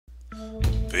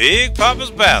Big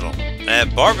Papa's Battle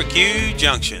at Barbecue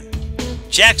Junction,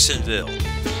 Jacksonville.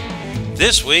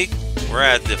 This week, we're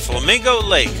at the Flamingo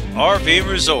Lake RV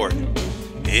Resort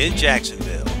in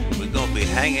Jacksonville. We're going to be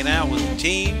hanging out with the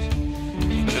teams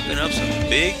and cooking up some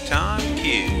big-time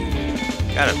cues.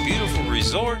 Got a beautiful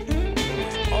resort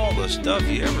with all the stuff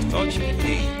you ever thought you could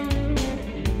need.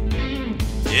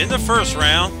 In the first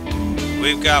round,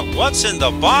 we've got What's in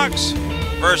the Box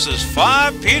versus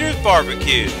 5 Peter's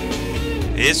Barbecue.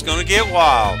 It's going to get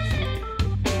wild.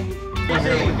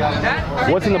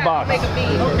 What's in the box? Okay,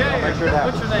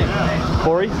 what's your name?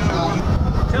 Corey?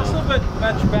 Tell us a little bit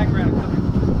about your background in cooking.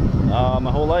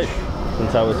 My whole life.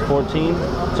 Since I was 14.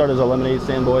 Started as a lemonade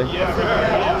stand boy.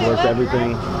 Worked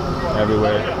everything,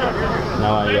 everywhere.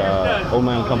 Now I own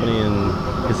my own company in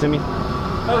Kissimmee.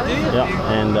 Oh, do you?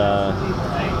 Yeah, and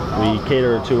we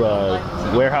cater to a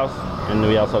warehouse, and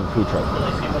we also have a food truck.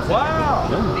 Wow!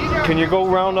 Yeah. Can you go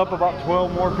round up about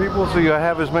 12 more people so you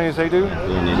have as many as they do? You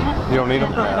don't need them. You don't need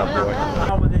them? Yeah,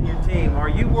 boy. Within your team, are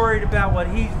you worried about what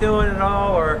he's doing at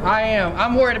all, or? I am.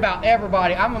 I'm worried about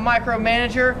everybody. I'm a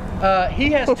micromanager.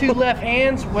 He has 2 left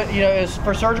hands, is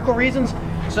for surgical reasons.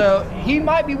 So he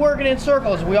might be working in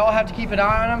circles. We all have to keep an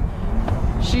eye on him.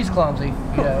 She's clumsy,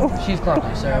 she's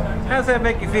clumsy, so. How does that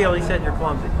make you feel? He said you're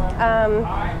clumsy.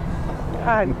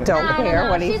 I don't care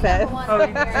what he says. Oh,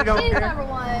 you don't She's care? number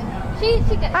one.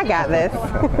 I got this.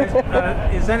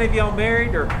 Is any of y'all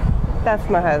married, or? That's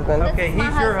my husband. Okay, he's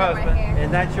my your husband husband, right here.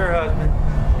 and that's your husband.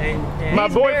 And My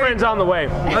boyfriend's on the way.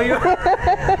 Oh, you're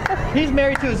He's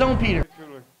married to his own Peter.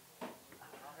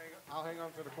 I'll hang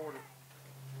on to the quarter.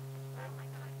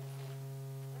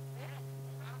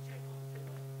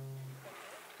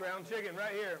 Ground chicken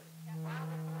right here.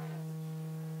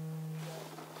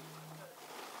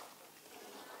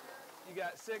 You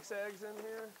got 6 eggs in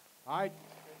here?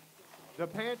 The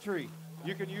pantry.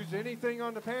 You can use anything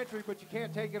on the pantry, but you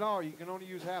can't take it all. You can only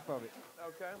use half of it.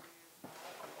 Okay.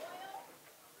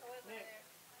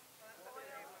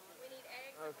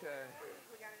 Okay.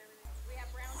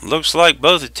 Looks like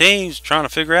both the teams trying to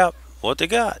figure out what they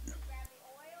got.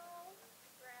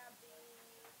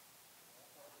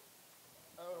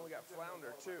 Oh, and we got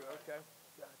flounder too. Okay.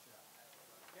 Gotcha.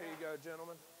 Here you go,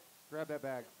 gentlemen. Grab that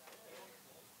bag.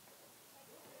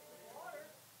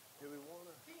 Do we want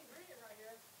to?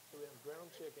 So we have ground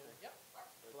chicken. Yep.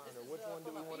 Flounder. Which one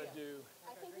do we want to do?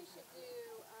 I think we should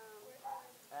do,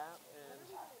 App and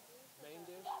main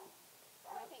dish?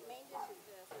 I think main dish is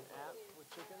this. An app with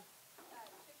chicken?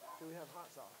 Do we have hot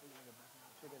sauce? We need a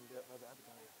chicken dip as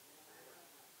appetizer.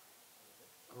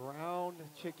 Ground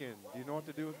chicken. Do you know what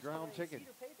to do with ground chicken?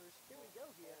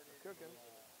 Cooking.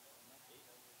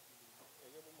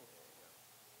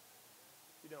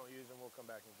 If you don't use them, we'll come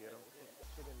back and get them.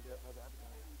 Chicken dip as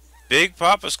appetizer. Big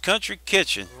Papa's Country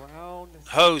Kitchen Ground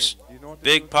hosts chicken. Do you know what to do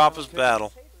Big with ground Papa's chicken?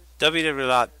 Battle.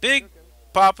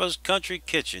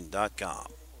 www.bigpapascountrykitchen.com.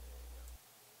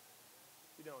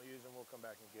 If you don't use them, we'll come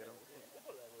back and get them.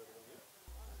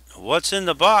 What's in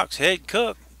the box? Head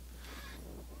cook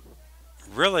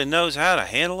really knows how to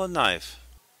handle a knife.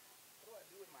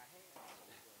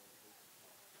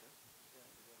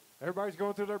 Everybody's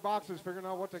going through their boxes, figuring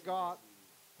out what they got.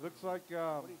 Looks like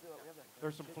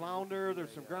there's some flounder,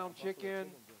 there's some ground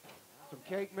chicken, some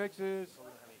cake mixes.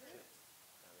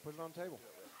 Put it on the table.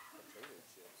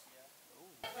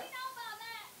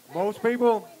 Most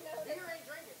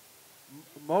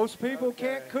people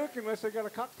can't cook unless they got a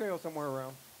cocktail somewhere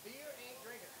around.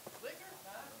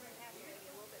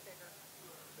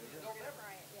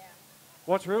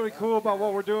 What's really cool about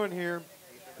what we're doing here,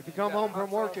 if you come home from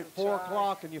work at 4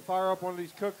 o'clock and you fire up one of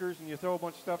these cookers and you throw a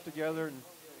bunch of stuff together,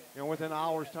 and within an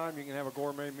hour's time you can have a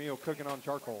gourmet meal cooking on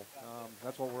charcoal.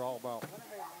 That's what we're all about.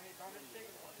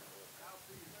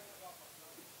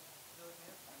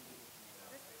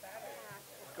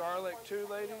 Garlic too,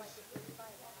 ladies?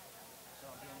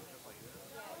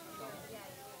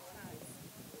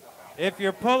 If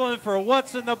you're pulling for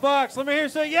what's in the box, let me hear you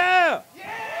say yeah!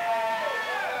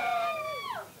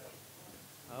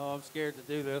 Oh, I'm scared to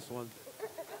do this one.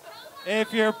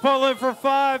 If you're pulling for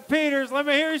 5 Peters, let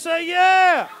me hear you say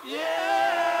yeah!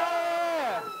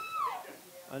 Yeah!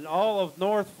 And all of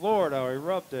North Florida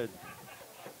erupted.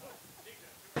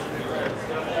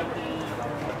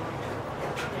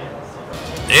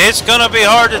 It's going to be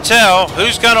hard to tell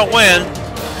who's going to win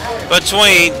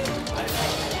between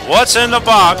What's in the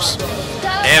Box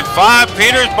and 5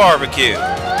 Peter's Barbecue.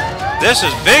 This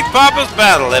is Big Papa's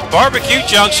Battle at Barbecue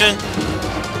Junction,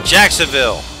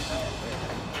 Jacksonville.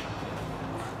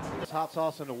 It's hot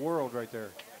sauce in the world right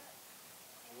there.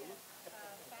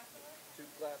 2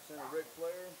 claps in a Ric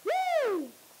Flair. Woo!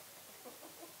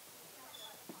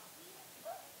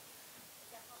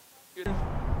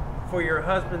 for your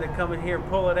husband to come in here and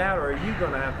pull it out, or are you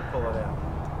going to have to pull it out?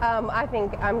 I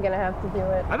think I'm gonna have to do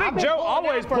it. I think Joe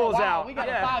always pulls out. We got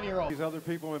a 5-year-old. These other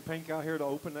people in pink out here to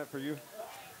open that for you?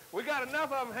 We got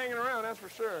enough of them hanging around, that's for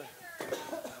sure.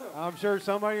 I'm sure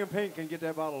somebody in pink can get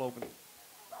that bottle open.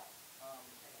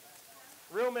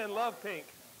 Real men love pink.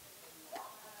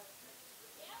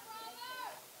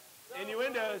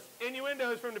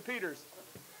 Innuendos from the Peters.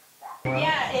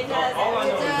 Yeah, it does.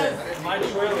 It does. My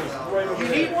trailer's right over You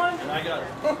need one? and I got it.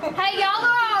 Hey, y'all are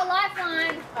our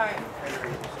lifeline. All right.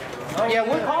 Yeah,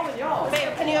 we're calling y'all.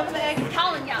 Babe, can you open the egg?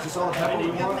 Calling y'all. Can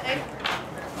you open the egg?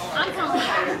 I'm calling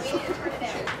y'all. We need to turn it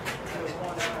down.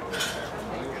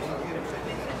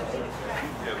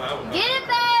 Get it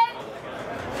back.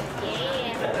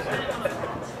 Yeah.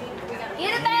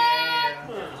 Get it back.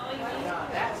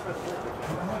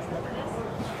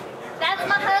 That's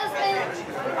my husband.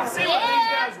 I see what these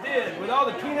guys did. With all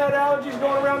the peanut allergies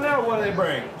going around now, what do they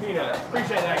bring? Peanuts.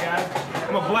 Appreciate that, guys.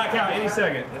 I'm going to black out any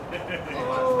second.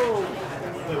 Oh.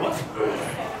 Wait, what? I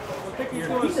think he's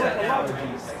going to set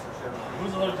allergies.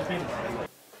 Who's allergic to peanuts?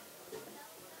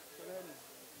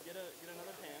 Get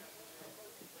another pan.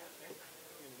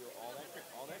 You're going to do all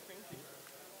that cream cheese.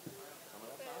 Some of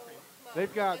that sour cream.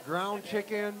 They've got ground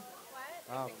chicken,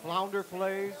 flounder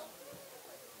fillets,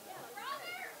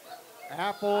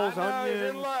 apples, I know, he's in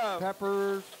onions, love.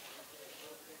 peppers,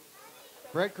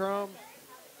 breadcrumbs,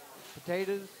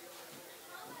 potatoes,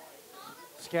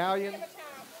 scallions.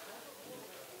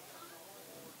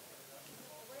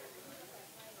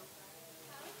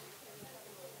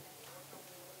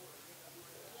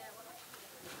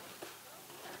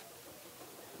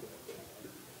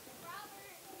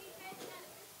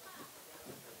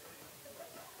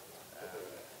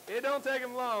 It don't take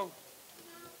him long.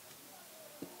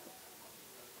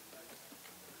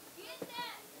 Get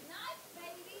that knife,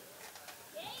 baby.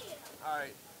 Yeah. All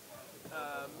right.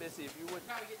 Missy, if you would.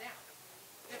 How we get down?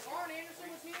 If Arn Anderson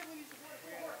was here, we used to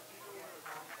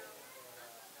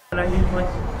work.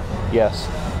 Yes.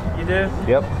 You do?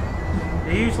 Yep.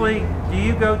 Do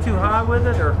you go too high with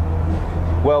it, or?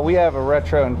 Well, we have a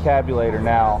retro encabulator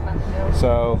now,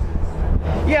 so.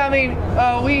 Yeah, I mean,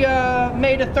 we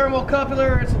made a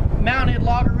thermocouple. It's mounted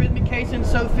logarithmic casing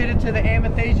so fitted to the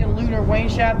Amethasian lunar wane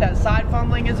shaft that side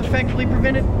fumbling is effectively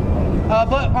prevented.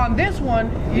 But on this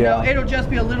one, you know, it'll just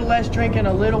be a little less drinking,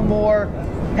 a little more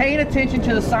paying attention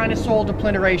to the sinus soil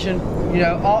depleneration, you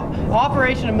know,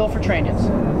 operation of Milford transients.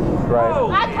 Right.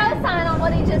 I co-sign on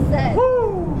what he just said.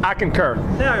 I concur.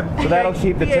 So that'll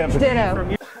keep the temperature.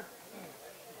 Ditto.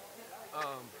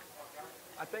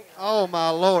 I think Oh my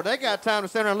Lord, they got time to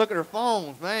sit there and look at their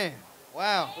phones, man.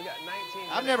 Wow. we got 19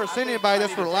 I've never minutes. seen I think anybody I this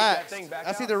need to take relaxed. that thing back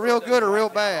That's out either so real it good or doesn't real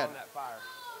right down bad. on that fire.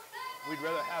 We'd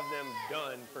rather have them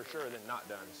done for sure than not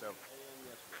done. So.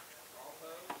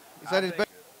 He said he's been.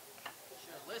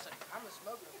 Listen, I'm a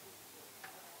smoker.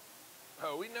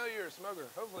 Oh, we know you're a smoker.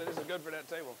 Hopefully this is good for that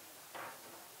table.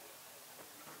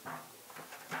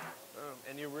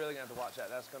 And you're really gonna have to watch that.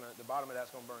 The bottom of that's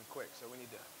gonna burn quick. So we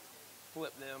need to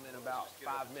flip them in about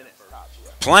 5 minutes tops.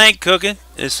 Plank cooking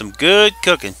is some good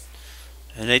cooking,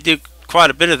 and they do quite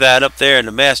a bit of that up there in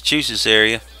the Massachusetts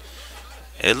area.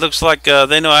 It looks like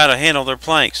they know how to handle their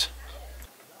planks.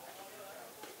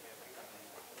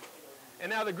 And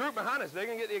now the group behind us, they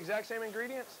gonna get the exact same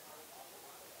ingredients?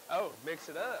 Oh, mix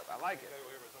it up. I like it.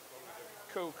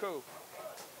 Cool, cool.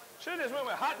 Should have just went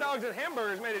with hot dogs and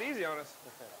hamburgers, made it easy on us.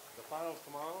 The finals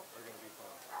tomorrow are going to be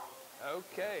fun.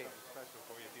 Okay. Special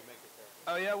for you if you make it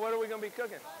there. Oh yeah, what are we gonna be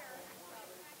cooking?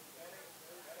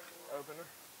 Opener.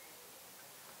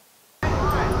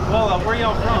 Well, where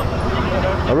y'all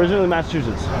from? Originally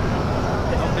Massachusetts.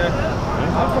 Okay.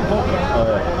 I'm from Polk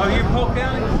County. Oh, you're Polk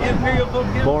County? Imperial Polk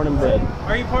County? Born and bred.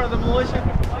 Are you part of the militia?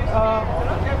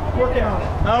 Working on it.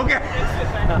 Okay.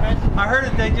 I heard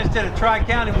that they just did a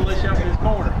tri-county militia up in this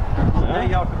corner. Now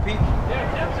y'all compete.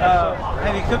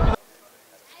 Have you cooked?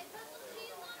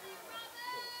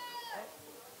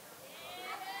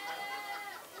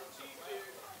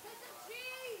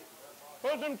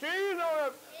 Put some cheese on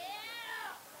it.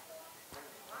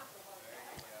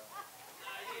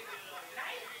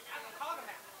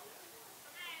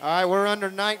 All right, we're under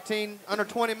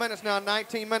 20 minutes now.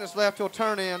 19 minutes left till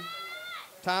turn in.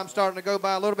 Time's starting to go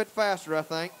by a little bit faster, I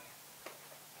think.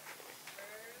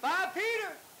 Bye,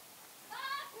 Peter.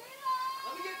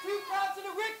 Let me get 2 props to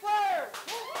the Ric Flair.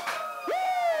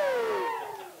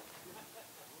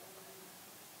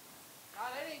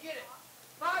 They didn't get it.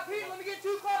 Bye, Peter. Let me get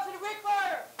 2 props to the Ric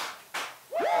Flair.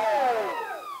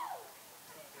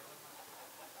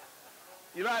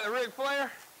 You like the Ric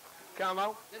Flair? Come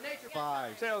on. The nature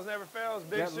 5. Tails never fails.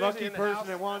 Big That Susie lucky in the person house.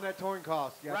 that won that towing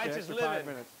cost. Got the Righteous extra living. 5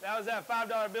 minutes. That was that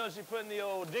 $5 bill she put in the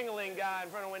old ding-a-ling guy in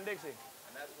front of Winn-Dixie. And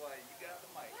that's why you got the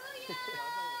mic.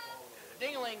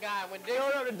 Ding-a-ling guy when Throw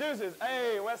it up to Deuces.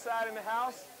 Hey, West Side in the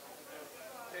house.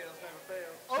 Tails never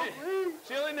fails. Oh,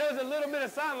 she only knows a little bit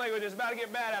of sign language. It's about to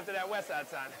get bad after that West Side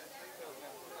sign.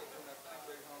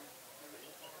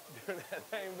 Doing that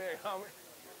thing big, homie.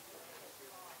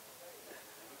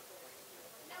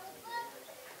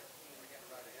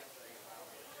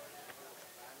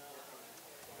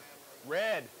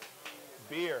 Red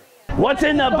beer. What's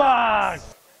in the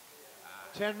box?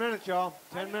 10 minutes, y'all.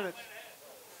 10 minutes.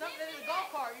 something in a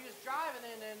golf cart. You just drive and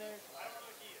then there's.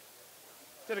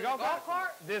 To the golf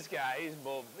cart? This guy, he's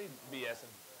BSing.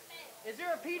 Is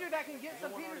there a Peter that can get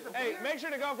some Peters of Hey, beer? make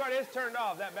sure the golf cart is turned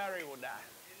off. That battery will die.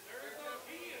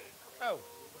 Oh.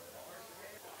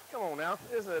 Come on now.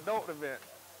 This is an adult event.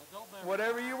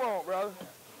 Whatever you want, brother.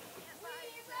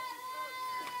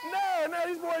 No,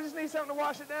 these boys just need something to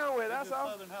wash it down with. That's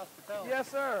all. Yes,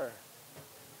 sir.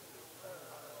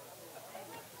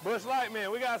 Bush Light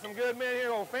men. We got some good men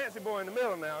here. Old Fancy Boy in the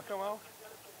middle now. Come on.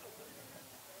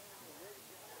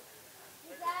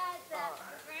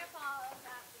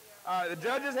 All right, the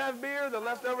judges have beer. The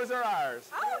leftovers are ours.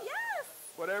 Oh, yes.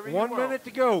 Whatever you 1 want. minute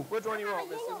to go. Which one you want,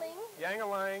 Missy?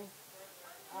 Yang-a-lang.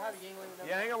 I have a Yingling.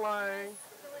 Yang-a-lang.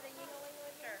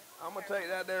 I'm going to take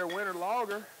that there winter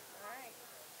lager. All right.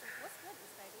 What's good,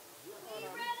 this baby?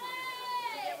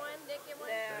 Get one, Dick, get one.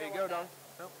 There you go, Don.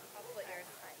 No. I'll split yours.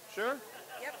 Sure?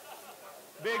 Yep.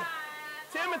 Big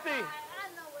Timothy. I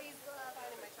know what he's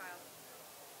finding my child.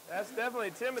 That's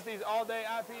definitely Timothy's all-day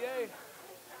IPA.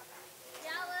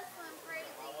 Jealous, I'm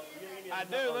crazy. I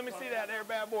do. Let me see that there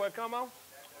bad boy. Come on.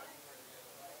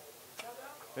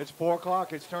 It's 4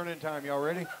 o'clock. It's turn-in time. Y'all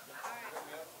ready?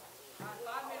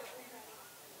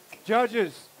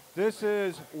 Judges, this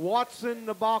is Watson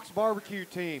the Box Barbecue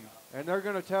Team, and they're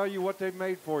going to tell you what they've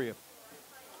made for you.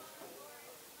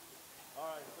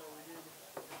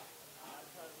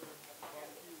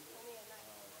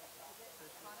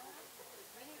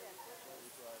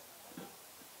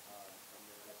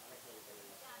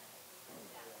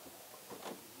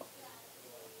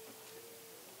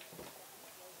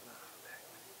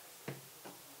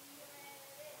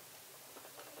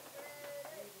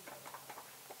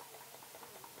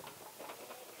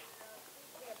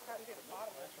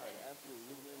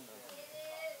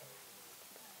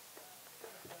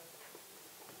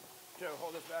 Joe,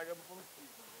 hold this bag up for me.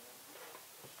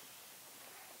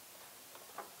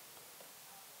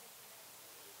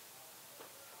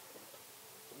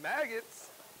 Maggots.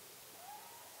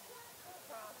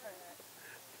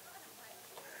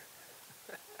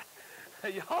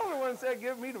 Y'all the one said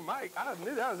give me the mic. I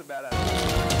knew that was a bad idea.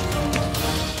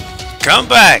 Come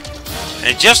back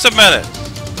in just a minute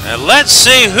and let's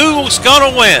see who's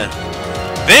gonna win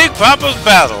Big Papa's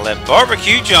Battle at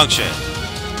Barbecue Junction.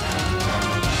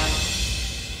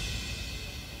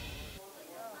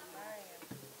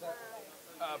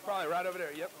 Probably right over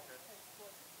there. Yep.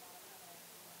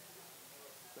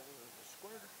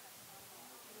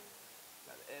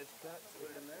 Got the edge cut. Put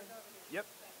it in there. Yep.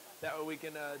 That way we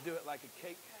can do it like a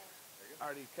cake. I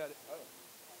already cut it. Oh.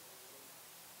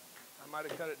 I might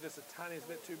have cut it just a tiniest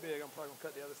bit too big. I'm probably gonna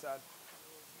cut the other side.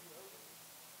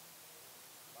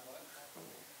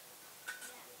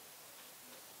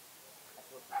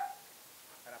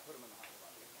 And I put them in the hot spot.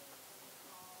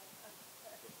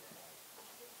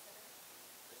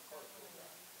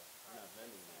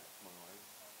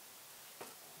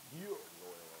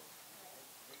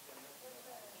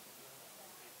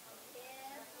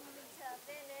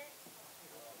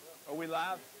 Are we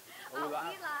live? Are we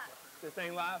live? This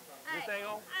thing live? This thing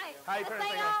on? How you turn this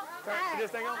thing on? Turn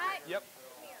this thing on? Yep.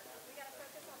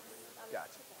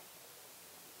 Gotcha.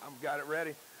 I've got it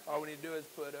ready. All we need to do is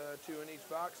put 2 in each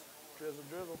box. Drizzle,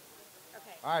 drizzle.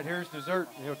 Okay. All right, here's dessert.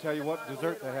 He'll tell you what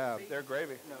dessert they have. They're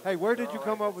gravy. Hey, where did you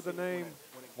come up with the name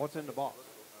What's in the Box?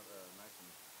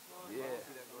 Yeah. All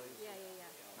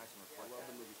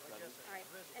right.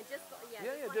 And just,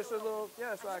 Yeah, just a little,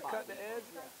 so I cut the edge.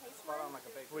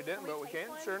 We didn't, but we can.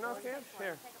 Sure enough, can.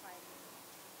 Here.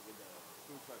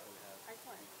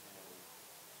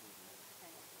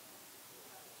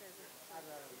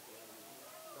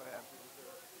 Go ahead.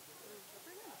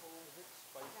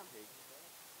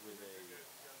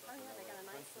 Oh, yeah, they got a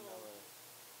nice little.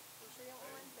 You sure you don't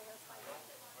want one? They got a spice.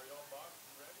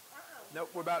 Nope,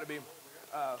 we're about to be.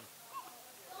 I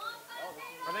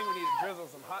think we need to drizzle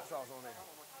some hot sauce on there.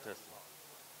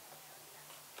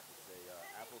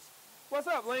 What's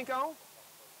up, Lincoln?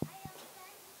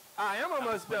 I am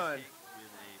almost done.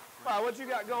 Wow, what you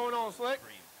got going on, Slick?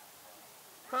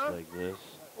 Huh? Like this.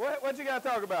 What you got to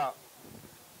talk about?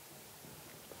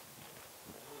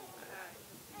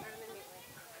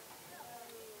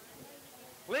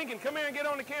 Lincoln, come here and get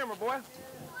on the camera, boy.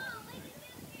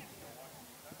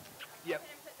 Yep.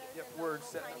 Yep, word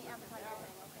set.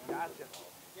 Gotcha.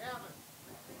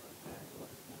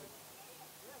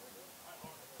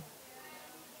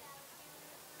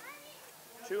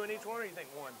 Two in each one, or you think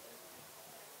one?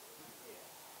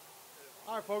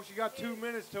 All right, folks, you got 2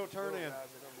 minutes till turn in.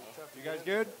 You guys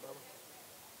good?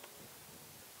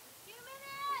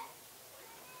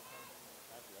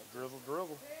 Drizzle,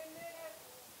 drizzle.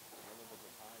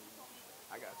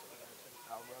 I got you.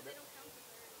 I'll rub it.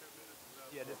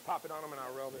 Yeah, just pop it on them and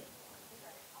I'll rub it.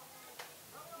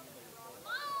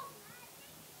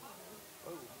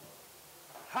 Ooh.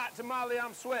 Hot tamale,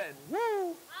 I'm sweating. Woo!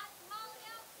 Hot tamale,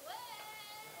 I'm sweating.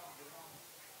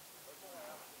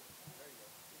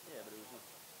 Yeah, but it was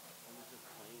just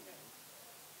plain.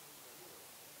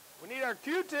 We need our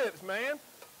Q-tips, man.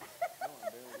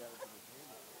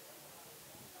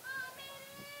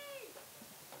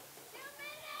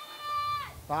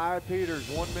 Five Peters,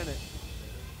 1 minute.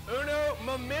 Uno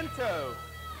momento.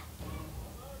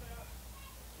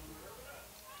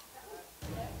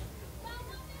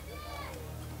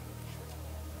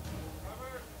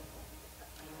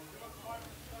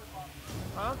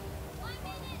 Huh?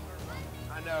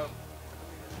 I know.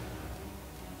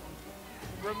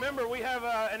 Remember, we have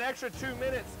an extra 2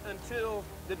 minutes until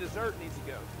the dessert needs to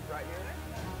go. Right here?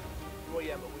 Well,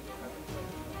 yeah, but we don't have it.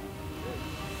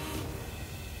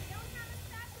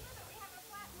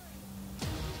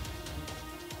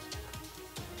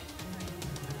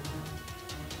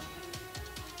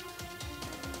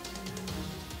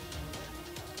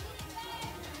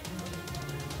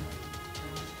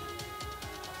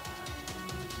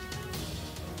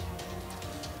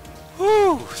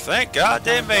 Whew, thank God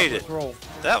they made it.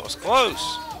 That was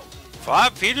close.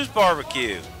 5 Peters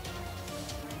Barbecue.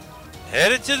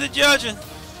 Headed to the judging.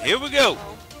 Here we go.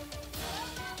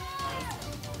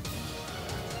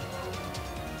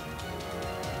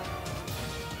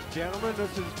 Gentlemen,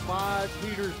 this is 5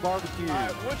 Peters Barbecue. All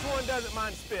right, which one doesn't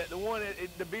mind spit? The one that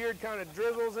the beard kind of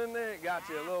drizzles in there? It got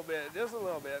you a little bit, just a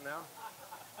little bit now.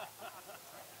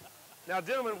 Now,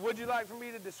 gentlemen, would you like for me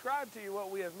to describe to you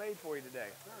what we have made for you today?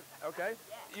 Sure. Okay.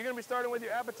 You're going to be starting with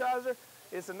your appetizer.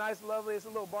 It's a nice, lovely, it's a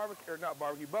little barbecue, or not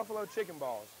barbecue, buffalo chicken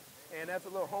balls. And that's a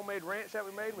little homemade ranch that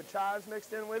we made with chives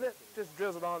mixed in with it. Just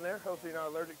drizzled on there. Hopefully you're not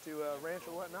allergic to ranch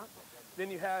or whatnot.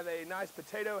 Then you have a nice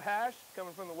potato hash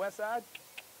coming from the west side.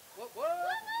 What?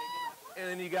 And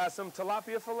then you got some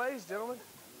tilapia fillets, gentlemen.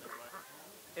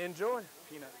 Enjoy.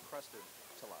 Peanut crusted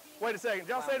tilapia. Wait a second. Did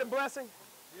y'all say the blessing?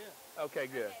 Yeah. Okay,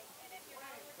 good.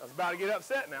 I was about to get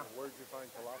upset now. Where did you find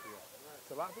tilapia?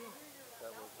 Tilapia?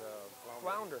 That was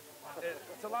Flounder.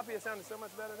 Tilapia sounded so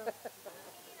much better though.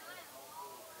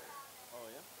 Oh,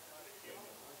 yeah?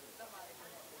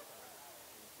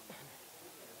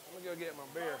 I'm going to go get my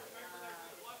beer.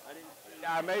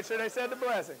 I made sure they said the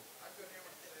blessing.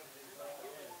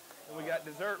 And we got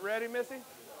dessert ready, Missy?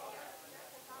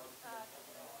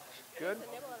 Good?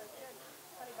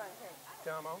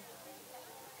 Come on.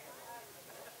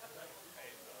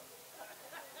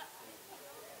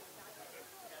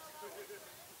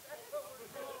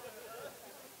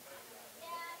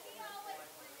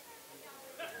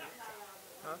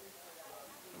 Huh? As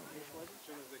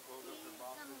soon as they close up their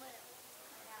boxes.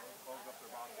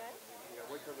 Yeah,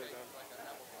 wait till they're done.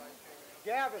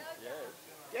 Gavin. Yes.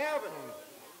 Gavin.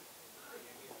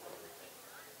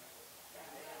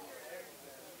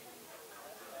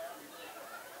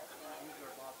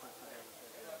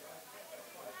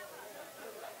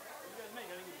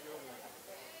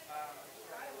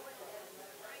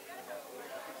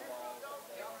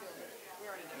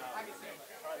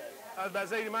 I was about to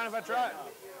say, do you mind if I try it?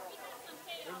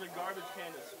 There's a garbage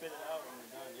can to spit it out when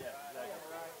you're done. Yeah,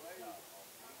 exactly.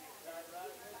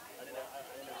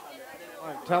 All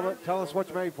right, tell us what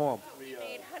you made for them. We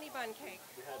made honey bun cake.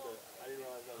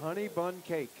 Honey bun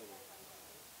cake.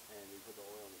 And we put the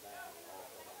oil in the back and all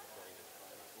fell on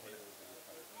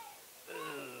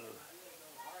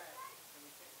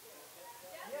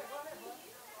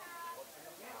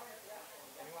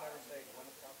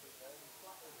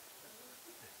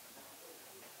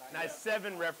the Nice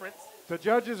 7 reference. The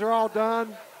judges are all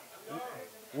done.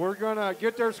 We're going to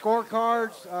get their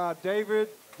scorecards. David,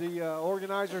 the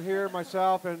organizer here,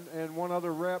 myself, and one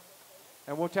other rep.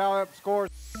 And we'll tally up scores.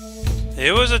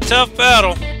 It was a tough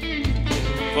battle,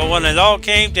 but when it all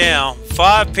came down,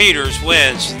 5 Peters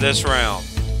wins this round.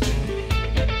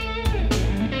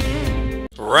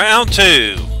 Round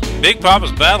 2. Big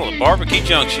Papa's Battle at Barbecue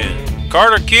Junction.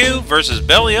 Carter Q versus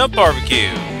Belly Up Barbecue.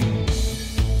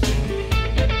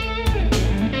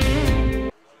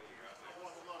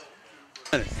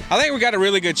 I think we got a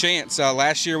really good chance.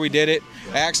 Last year we did it.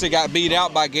 I actually got beat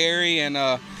out by Gary and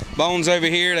Bones over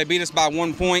here. They beat us by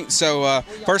 1 point. So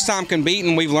first time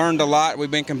competing, we've learned a lot. We've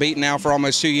been competing now for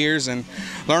almost 2 years and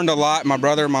learned a lot, my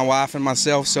brother, my wife, and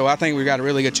myself. So I think we've got a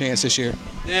really good chance this year.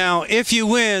 Now, if you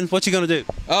win, what you going to do?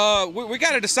 We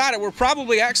got to decide it. We're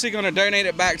probably actually going to donate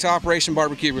it back to Operation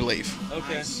Barbecue Relief.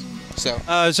 Okay. So,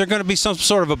 is there going to be some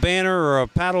sort of a banner or a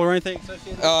paddle or anything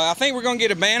associated? I think we're going to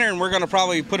get a banner and we're going to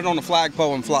probably put it on the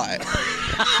flagpole and fly it.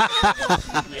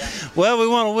 Well, we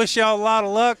want to wish y'all a lot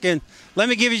of luck, and let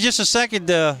me give you just a second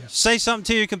to say something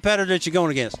to your competitor that you're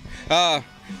going against.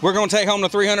 We're going to take home the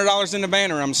 $300 in the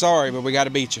banner. I'm sorry, but we got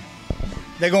to beat you.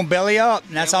 They're going to belly up,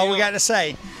 and that's all we got to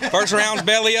say. First round's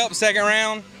belly up, second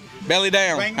round, belly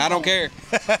down. I don't care.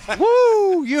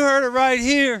 Woo! You heard it right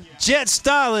here. Jet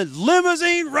styling,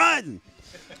 limousine riding.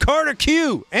 Carter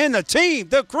Q and the team,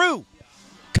 the crew.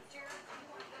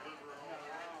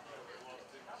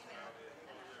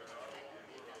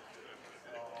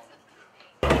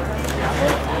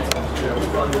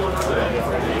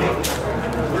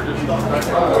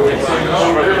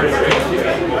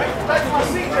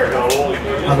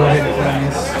 I'll go ahead and plan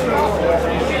this.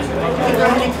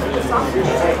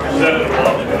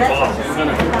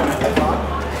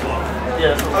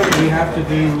 We have to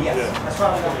do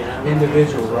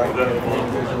individual, right?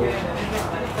 Individual.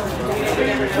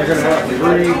 You're going to have 3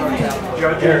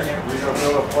 judges.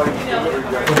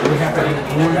 We have to do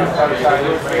 1.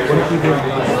 What if you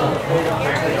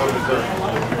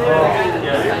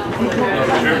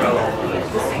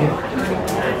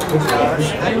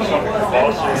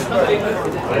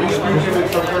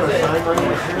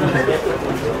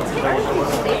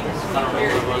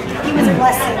He was a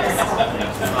blessing.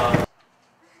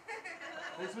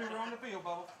 At least we were on the field,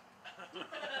 Bubba.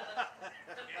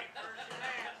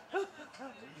 You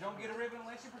don't get a ribbon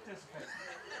unless you participate.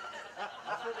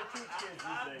 That's what they teach kids these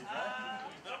days, right?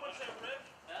 Someone said ribbon?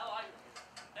 Well,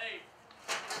 hey,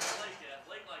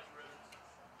 Blake likes ribbons.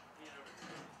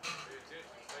 Pay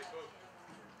attention, stay focused.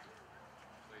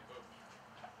 Stay focused.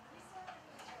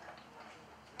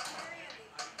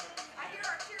 I hear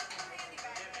our cheer for Randy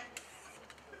back there.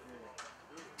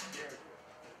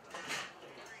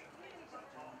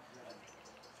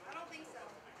 I don't think so.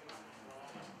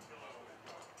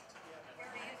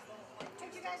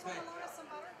 Don't you guys want to loan us some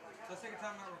butter? Let's take a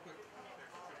time out real quick.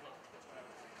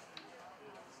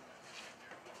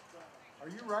 Are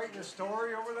you writing a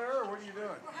story over there, or what are you doing?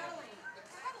 We're huddling.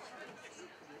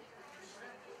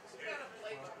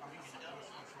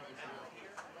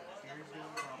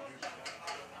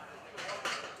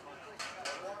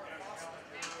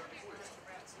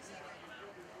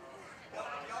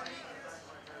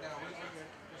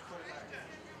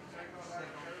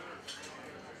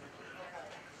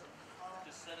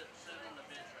 Just set it on the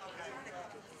bench.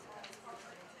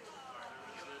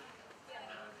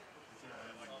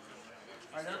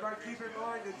 All right, everybody keep in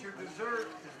mind that your dessert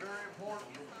is very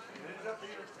important. It ends up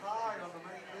being a tie on the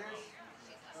main dish.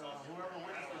 Whoever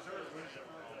wins dessert wins the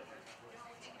night.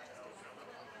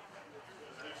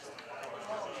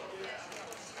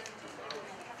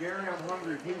 Gary, I'm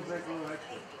hungry. Please make a little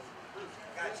extra.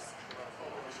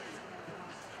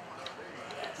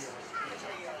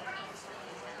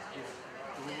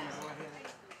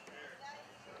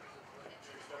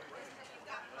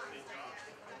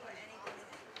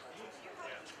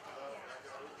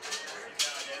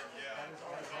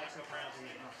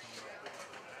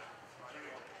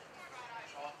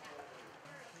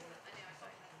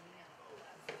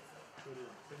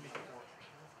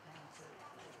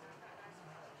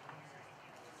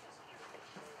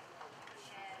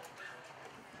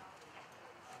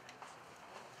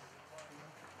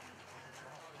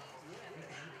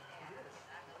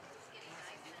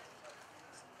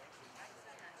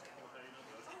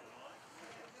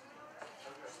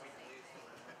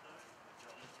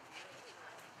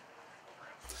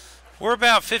 We're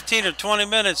about 15 or 20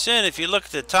 minutes in. If you look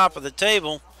at the top of the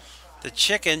table, the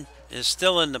chicken is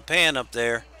still in the pan up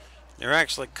there. They're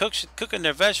actually cooking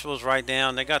their vegetables right now,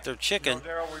 and they got their chicken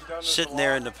sitting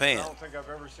there in the pan. I don't think I've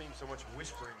ever seen so much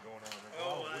whispering going on.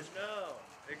 Oh, I know.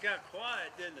 It got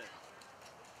quiet, didn't it?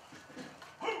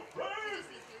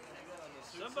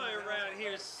 Somebody around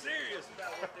here is serious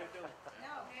about what they're doing.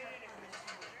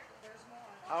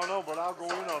 I don't know, but I'll go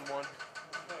in on one.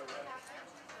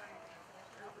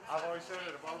 I've always said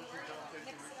it, if I was your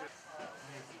competition,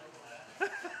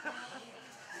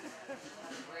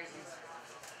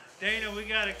 Dana, we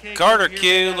got a cake. Carter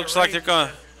Q looks like they're going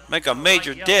to make a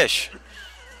major dish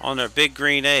on their big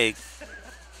green egg.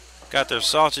 Got their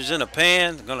sausage in a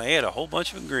pan. They're going to add a whole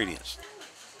bunch of ingredients.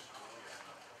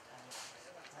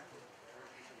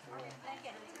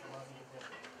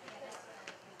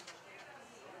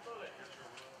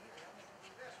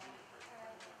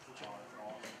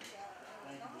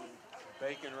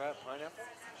 Bacon wrapped pineapple.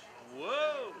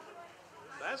 Whoa,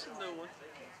 that's a new one.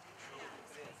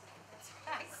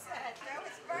 I said that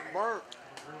was burnt. Burnt.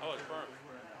 Oh, it's burnt.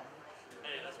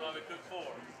 Hey, that's why we cook 4.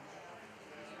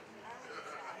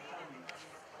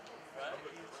 Right?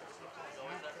 It's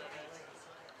always that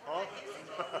Huh?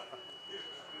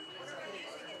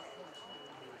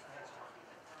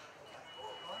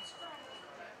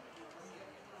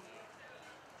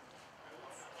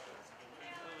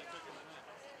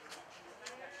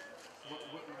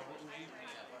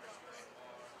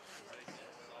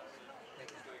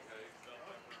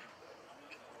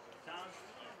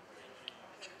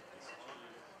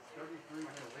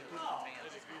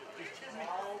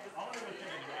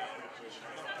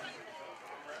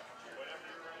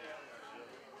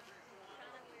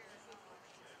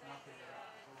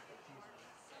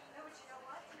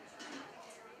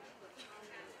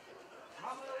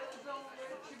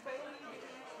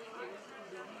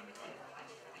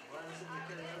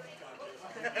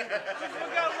 We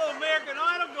got a little American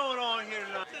Idol going on here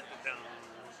tonight.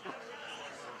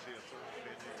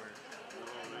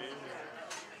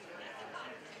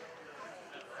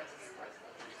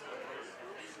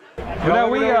 No,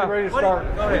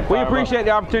 we appreciate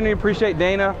the opportunity. Appreciate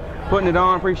Dana putting it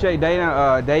on. Appreciate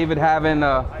Dana, David having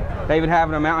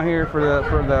them out here for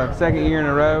the second year in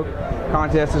a row.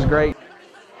 Contest is great.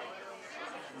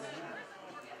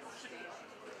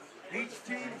 Each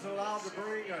team's allowed to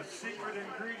bring a secret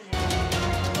ingredient.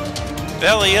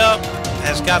 Belly Up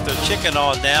has got their chicken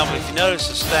on now, but if you notice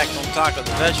it's stacked on top of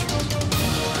the vegetables.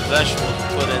 The vegetables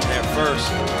are put in there first.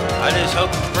 I just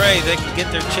hope and pray they can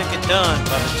get their chicken done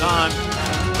by the time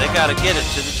they got to get it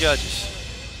to the judges.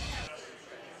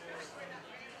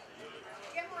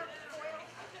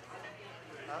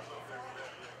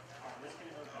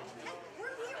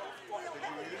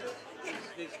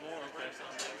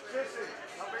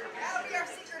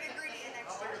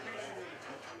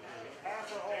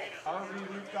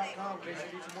 HowManyRoots.com in case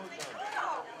you need some work done.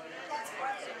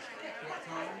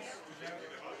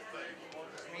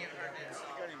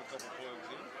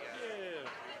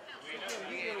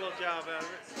 You get a little job out of it.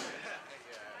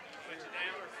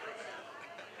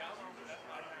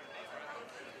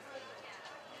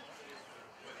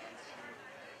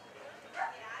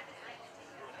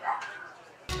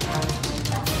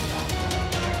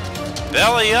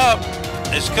 Belly Up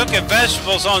is cooking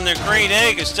vegetables on their green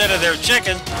egg instead of their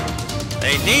chicken.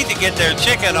 They need to get their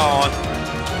chicken on.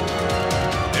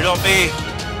 It'll be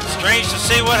strange to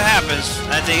see what happens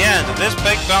at the end of this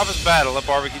big novice battle at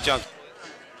Barbecue Junction.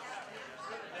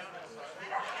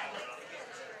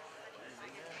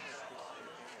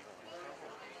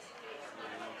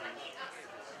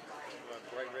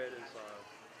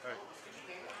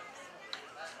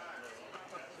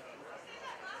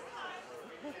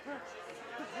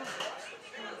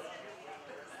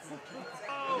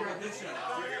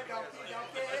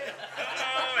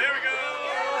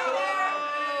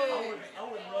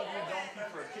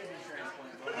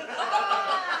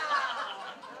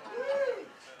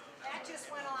 That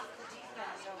just went off the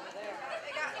defense over there.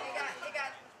 It got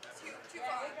too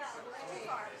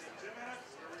far. Too far.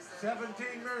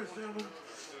 17 minutes, gentlemen.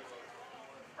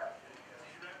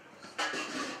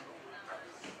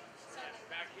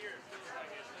 Back here, it feels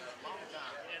like it's a long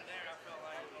time. And there, I felt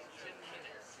like it was 10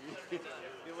 minutes.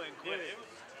 You went quick. Yeah, it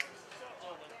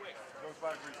was quick. Goes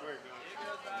by pretty quick. It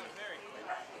goes by very quick.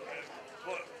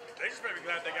 Look, they just better be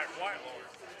glad they got quiet longer.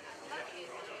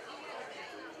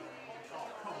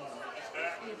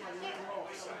 When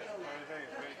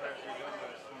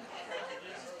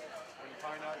you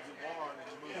find out you won and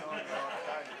you move on, you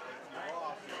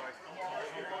lost, you're like,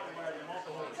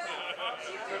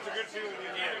 so it's a good feeling.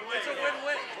 It's a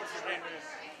win-win.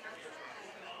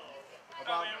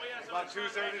 About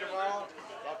 2:30 tomorrow,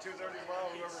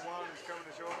 whoever won is coming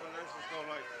to show up and that's just going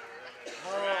like,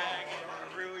 oh, are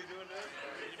we really doing this?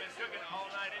 You've been cooking all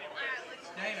night anyway.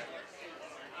 Dana,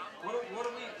 what are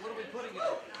we putting it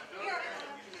on?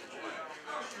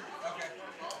 Okay.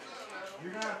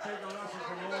 You're going to take a lesson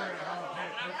from Lori on how to pay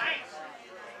attention.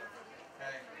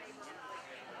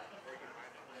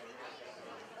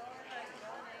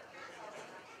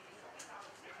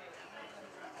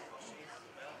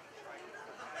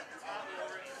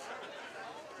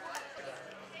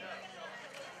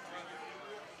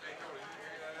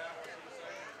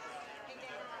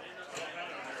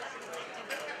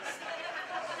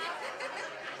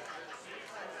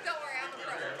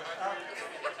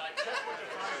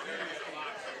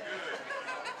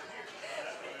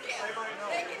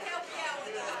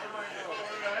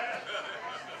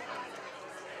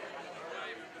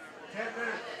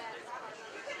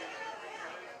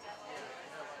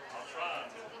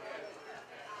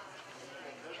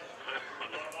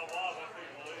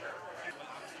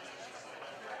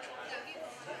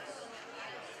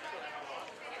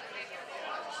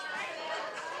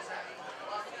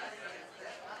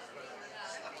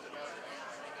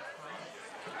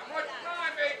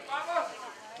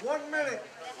 minute.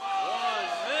 1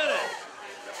 minute.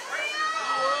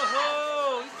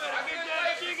 Whoa, you better get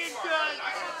that chicken cut.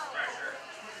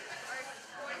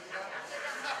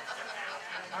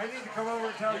 I need to come over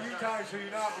and tell you guys so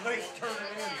you're not late turning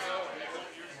in.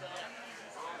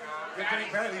 Good thing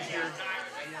Patty's here.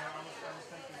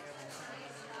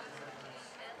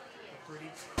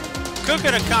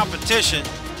 Cooking a competition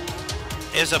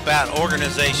is about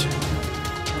organization.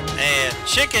 And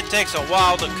chicken takes a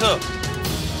while to cook.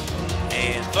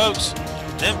 And folks,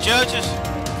 them judges,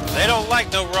 they don't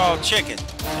like no raw chicken.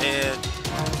 And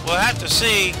we'll have to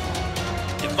see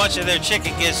if much of their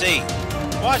chicken gets eaten.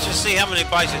 Watch and see how many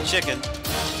bites of chicken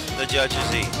the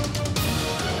judges eat.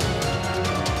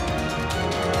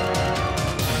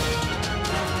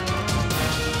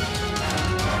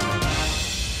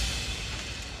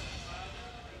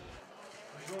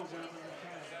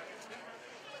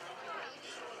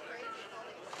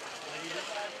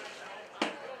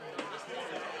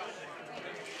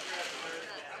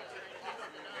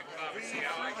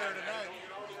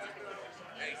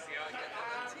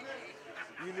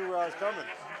 You knew where I was coming.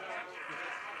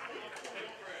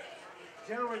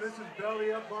 Gentlemen, this is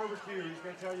Belly Up Barbecue. He's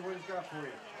going to tell you what he's got for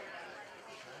you.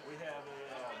 We have a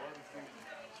barbecue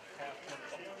half pork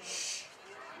with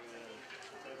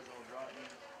potatoes on gratin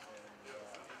and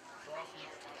sausage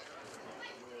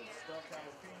with stuffed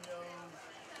jalapenos.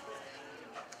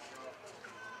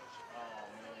 Oh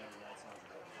man, that sounds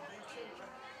good.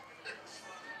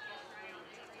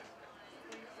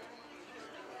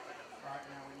 Right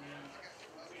now we need.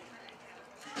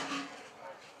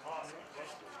 Awesome.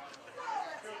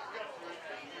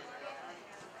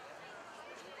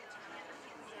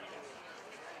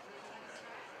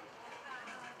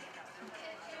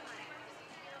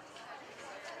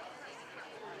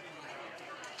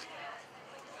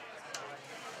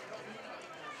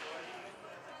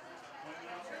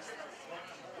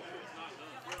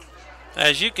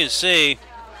 As you can see,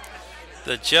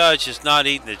 the judge is not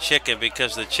eating the chicken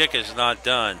because the chicken is not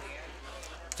done.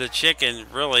 The chicken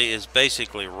really is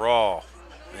basically raw,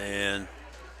 and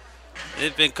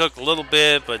it's been cooked a little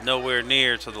bit, but nowhere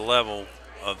near to the level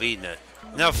of eating it.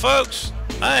 Now, folks,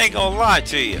 I ain't gonna lie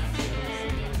to you.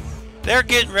 They're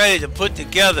getting ready to put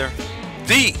together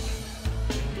the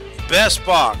best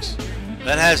box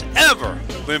that has ever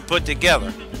been put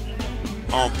together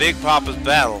on Big Papa's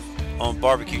Battle on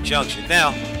Barbecue Junction.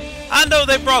 Now, I know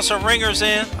they brought some ringers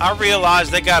in. I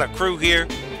realize they got a crew here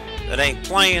that ain't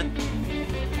playing.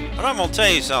 But I'm gonna tell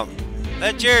you something.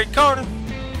 That Jared Carter,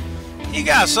 he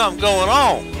got something going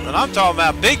on. And I'm talking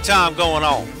about big time going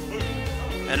on.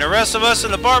 And the rest of us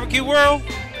in the barbecue world,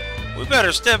 we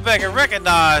better step back and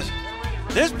recognize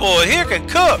this boy here can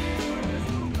cook.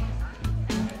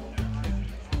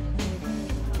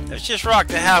 Let's just rock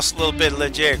the house a little bit and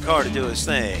let Jared Carter do his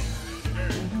thing.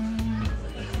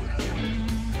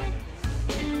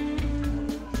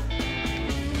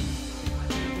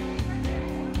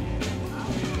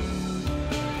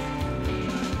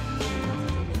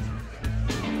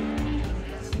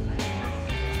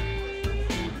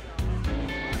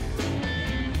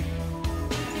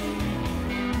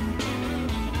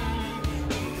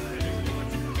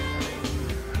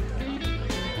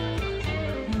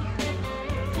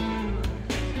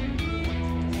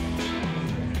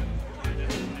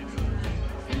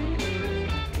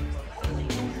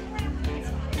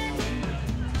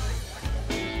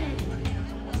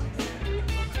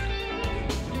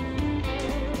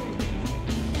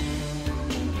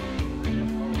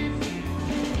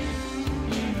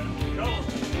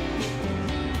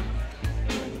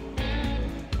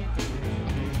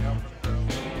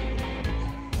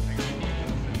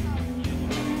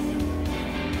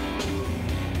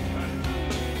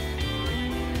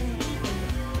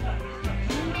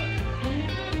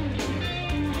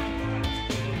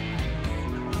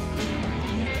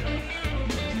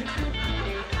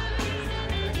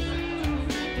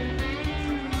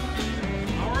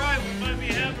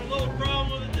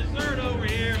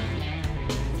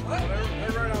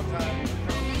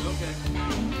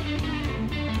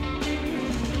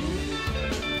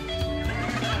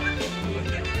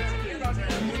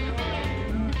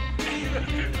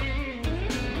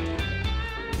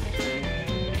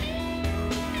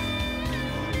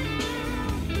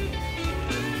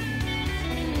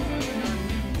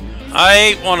 I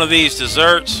ate one of these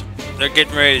desserts. They're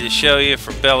getting ready to show you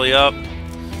for Belly Up.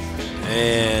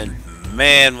 And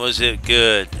man, was it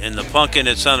good. And the pumpkin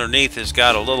that's underneath has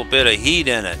got a little bit of heat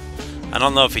in it. I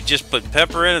don't know if he just put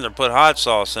pepper in it or put hot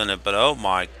sauce in it, but oh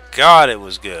my God, it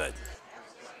was good.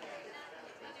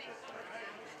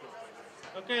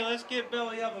 Okay, let's give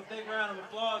Billy up a big round of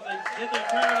applause. They did their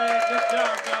turn in. Good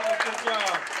job, fellas. Good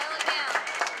job.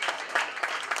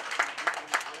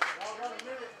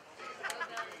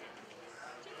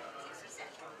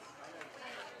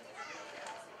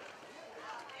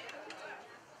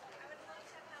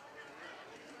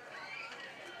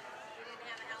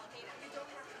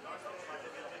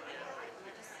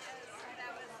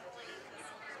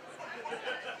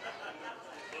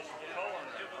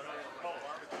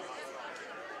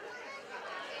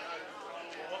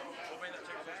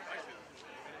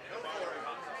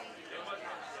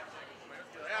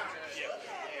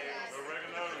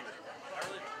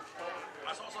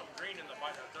 I saw something green in the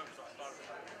bite I took, so I thought it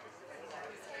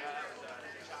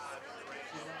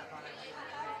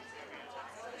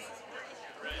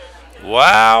was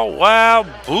Wow, wow,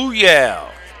 booyah.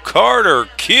 Carter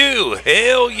Q,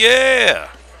 hell yeah.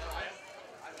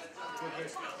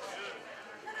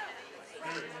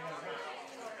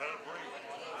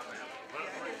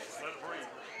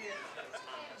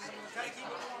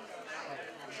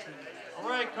 All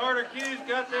right, Carter Q's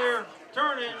got their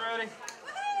turn in ready.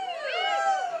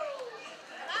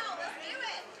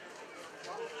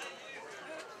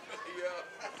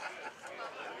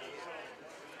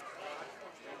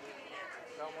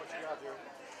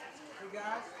 Hey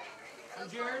guys, I'm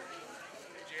Jared.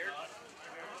 Hey Jared.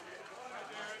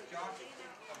 Josh.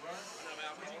 Brother.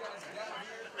 What you guys got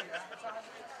here for your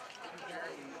appetizer? We got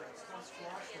a stuffed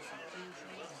squash with some cream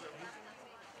cheese and bacon.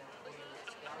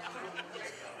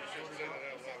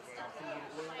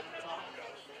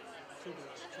 To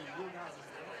your guys'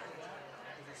 left of that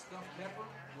is a stuffed pepper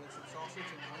with some sausage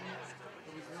and onions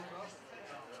that we grilled up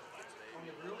on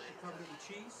the grill. We covered it with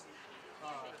cheese.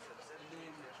 And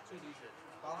then to the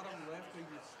bottom left of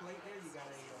your plate there, you got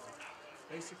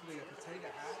basically a potato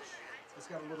hash. It's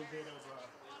got a little bit of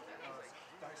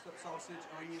diced up sausage,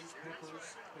 onions,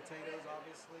 peppers, potatoes,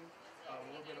 obviously, a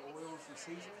little bit of oil and some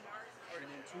seasoning. And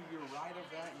then to your right of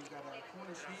that, you've got a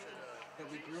Cornish hen that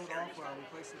we grilled off. We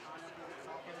placed some pineapple on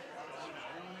top of it. That was when we were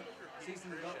grilling it.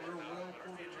 Seasoned it up real well,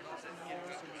 poured it in there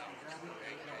so we can grab it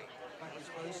like you're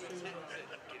supposed to.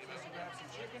 Grab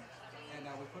some chicken. And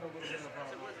we put a little bit of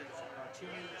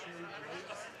cherry glaze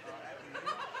at the end,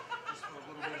 just for a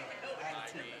little bit of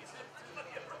attitude.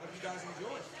 Hope you guys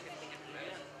enjoy.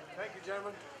 Thank you,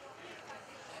 gentlemen.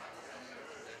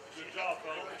 Good job,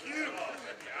 fellas. Thank you.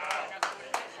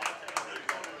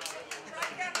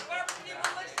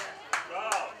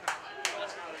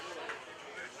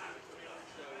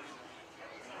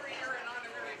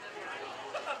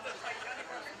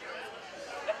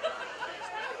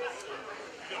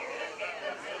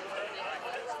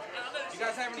 You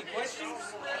guys have any questions?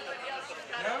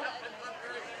 No?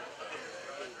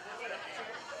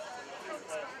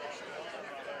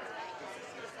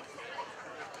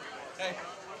 Hey,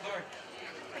 Lord.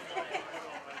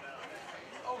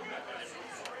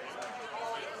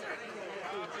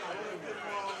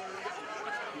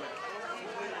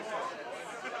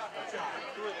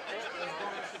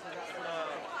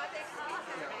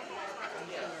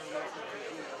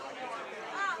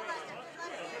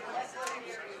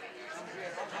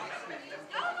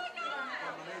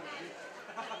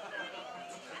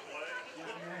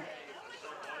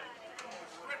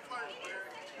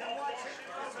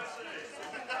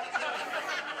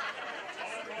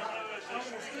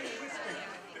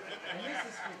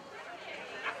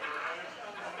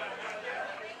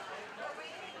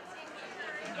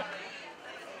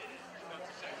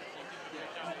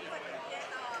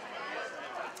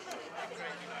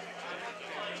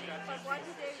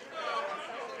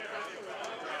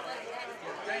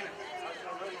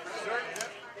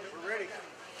 We're ready.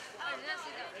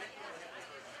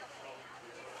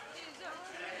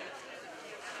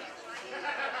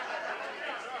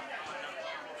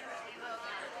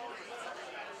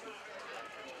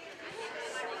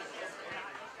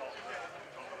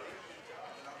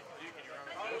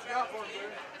 What you got for me,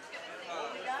 dude?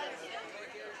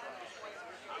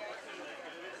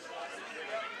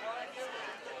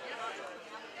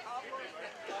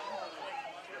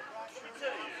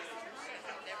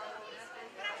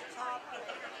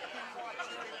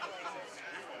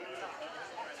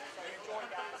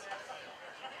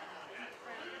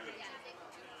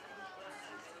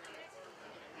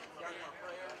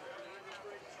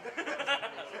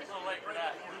 It's a little late for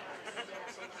that.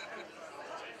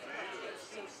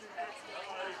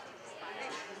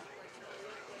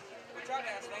 We tried to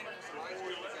ask Dana for some ice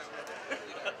cream.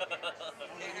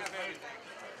 Can't have everything.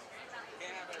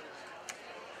 Can't have everything.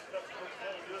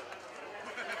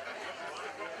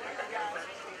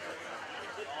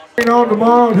 On the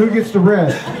mound, who gets the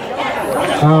rest?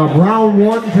 Round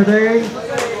one today.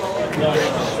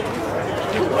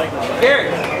 Gary.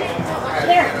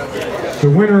 The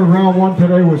winner of round 1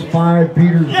 today was 5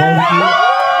 Peters Barbecue.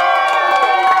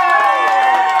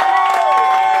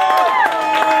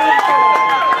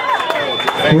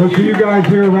 We'll see you guys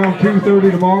here around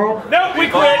 2:30 tomorrow. Nope, we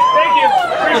quit. Thank you.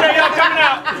 Appreciate y'all coming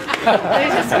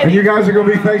out. And you guys are going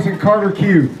to be facing Carter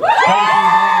Q.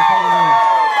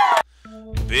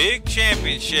 Big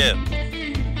championship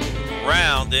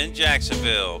round in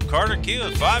Jacksonville. Carter Q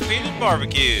and 5 Peters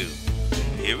Barbecue.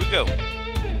 Here we go.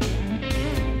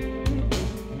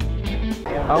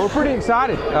 We're pretty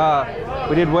excited.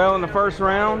 We did well in the first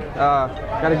round.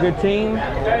 Got a good team.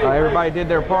 Everybody did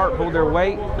their part, pulled their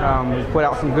weight. We put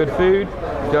out some good food.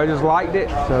 Judges liked it,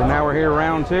 so now we're here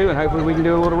round 2, and hopefully we can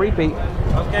do a little repeat.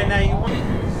 Okay, now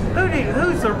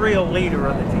who's the real leader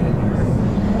of the team?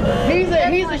 He's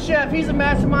a chef. He's a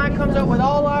mastermind. Comes up with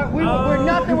all our. We're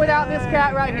nothing without this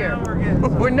cat right here.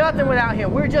 We're nothing without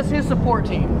him. We're just his support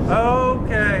team.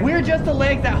 Okay. We're just the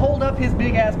legs that hold up his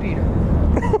big ass Peter.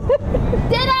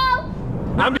 Ditto!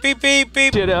 I'm beep beep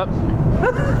beep. Shit up.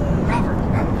 Robert,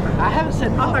 I haven't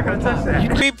said. I'm not gonna touch that.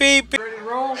 Beep beep beep. Ready to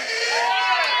roll?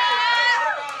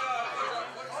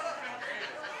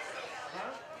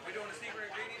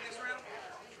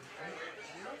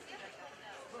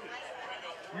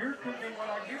 You're cooking what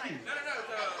I give you. No,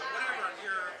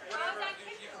 whatever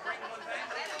you can bring one thing.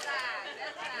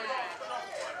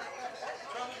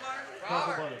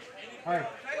 Truffle butter. All right.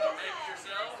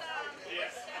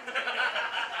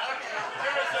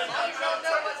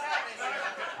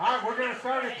 All right, we're going to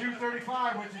start at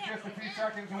 2:35, which is just a few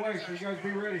seconds away, so you guys be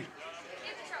ready.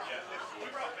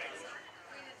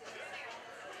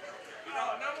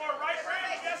 No more right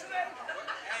brands yesterday?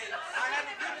 Hey, I had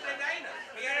to give it to Dana.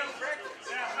 He had no breakfast.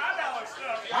 Yeah, $5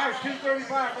 stuff. All right, 2:35,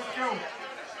 let's go.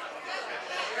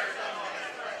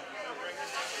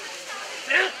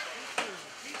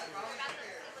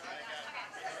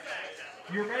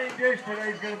 Your main dish today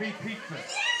is going to be pizza.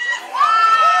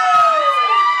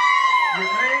 Your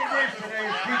main dish today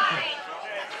is pizza.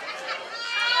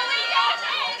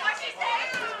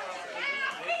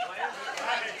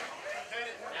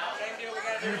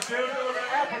 You're still doing an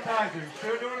appetizer. You're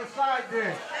still doing a side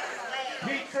dish.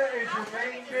 Pizza is your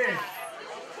main dish.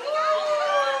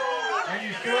 And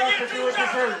you still have to do a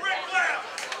dessert.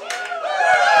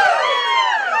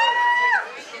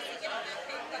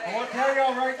 I want to tell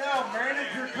y'all right now,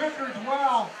 manage your cookers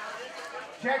well.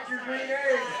 Check your green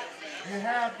eggs. You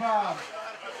have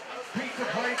pizza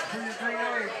plates for your green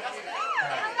eggs.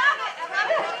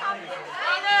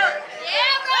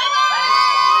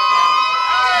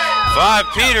 Five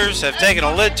Peters have taken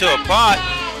a lid to a pot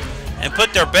and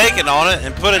put their bacon on it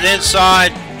and put it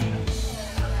inside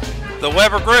the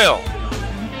Weber grill.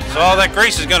 So all that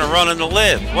grease is going to run in the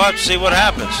lid. We'll have to see what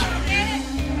happens.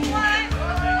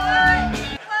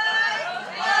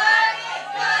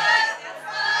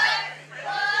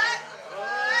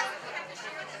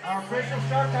 Our official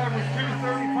start time was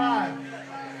 2:35.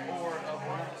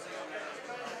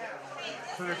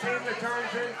 So the team that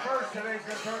turns in first today is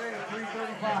going to turn in at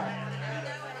 3:35.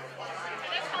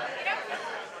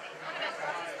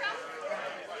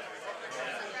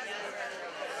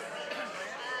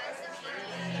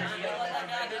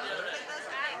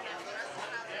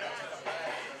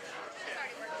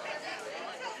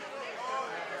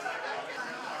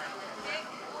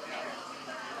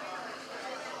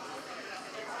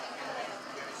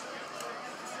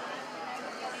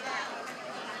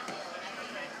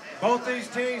 Both these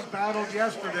teams battled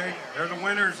yesterday. They're the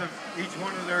winners of each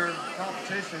one of their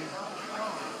competitions.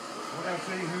 We're going to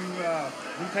see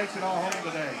who takes it all home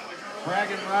today.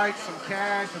 Bragging rights, some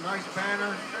cash, a nice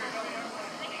banner.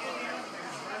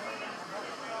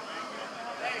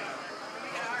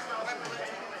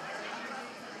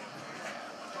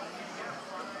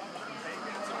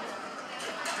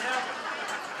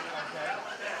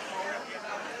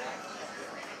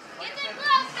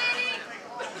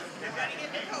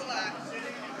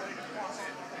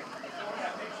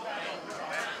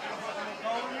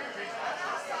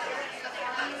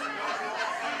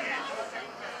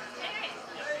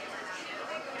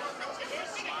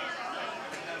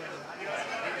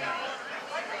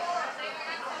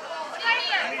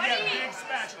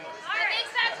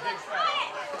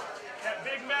 That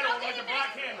big metal with the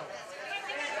black handle.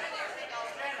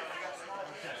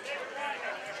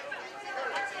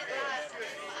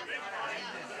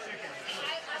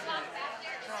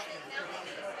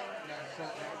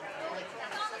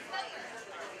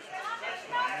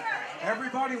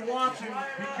 Everybody watching,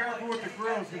 be careful with the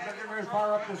grills because they're getting ready to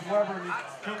fire up this Weber and the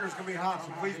cooker's going to be hot,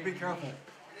 so please be careful.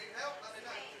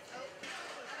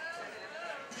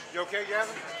 You okay,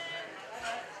 Gavin?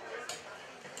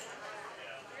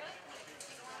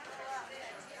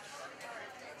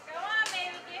 on,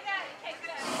 baby. Get out and take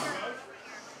that.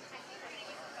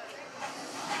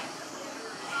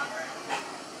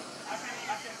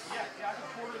 Yeah, I can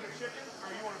quarter the chicken, or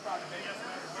you want to fry the bacon?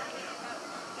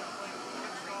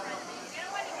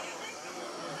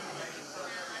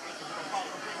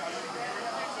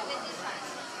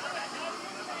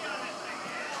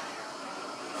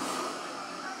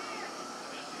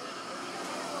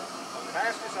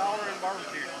 Fastest hour in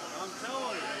barbecue. I'm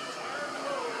telling you.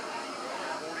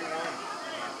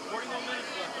 41 minutes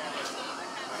left.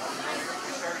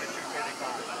 We started at 2:55.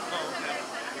 Oh, okay.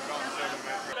 We've gone 7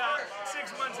 minutes. About 6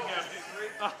 months ago.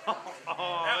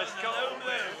 Oh, let's go.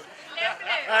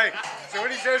 Hey, so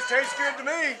when he says tastes good to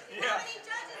me, Yeah.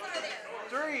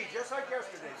 3, just like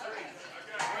yesterday. 3.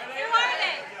 Who are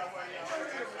they?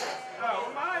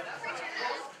 Oh, mine?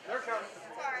 They're coming.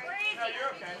 No, you're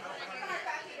okay.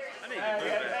 I need to move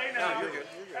that. Hey, no, you're good.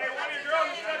 Hey, one of your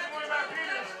girls is touching one of my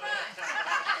Peters.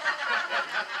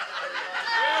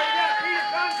 Well, we got Peter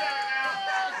contact now.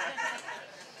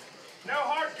 No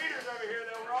hard Peters over here,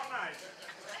 though. We're all nice.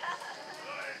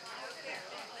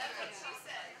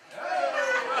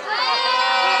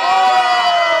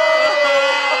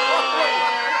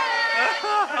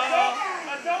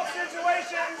 Adult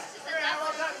situations. We're going to have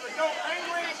all types of adult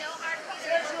language,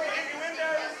 sexual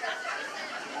innuendos.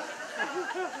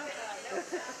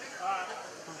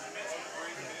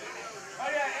 Oh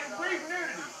yeah, and brief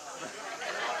nudity.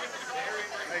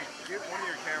 Hey, get one of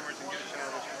your cameras and get a shot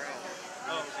of this crowd.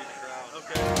 Oh, See the crowd.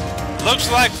 okay.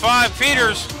 Looks like 5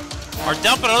 Peters are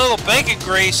dumping a little bacon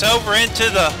grease over into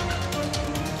the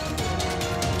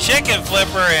chicken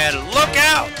flipper, and look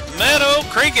out, Meadow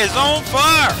Creek is on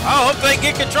fire. I hope they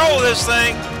get control of this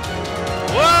thing.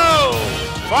 Whoa,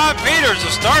 5 Peters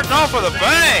are starting off with a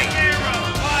bang.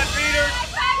 5 Peters.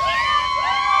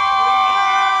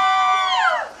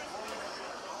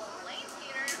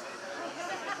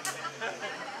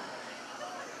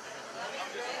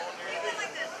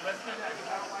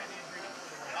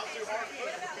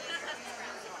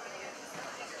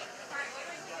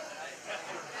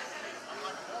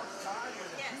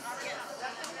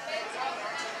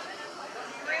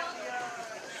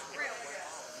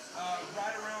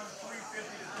 Right around 350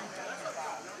 to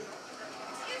 375.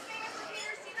 Excuse me, Mr.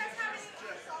 Peters, do you guys have any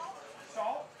salt?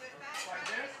 Salt? Like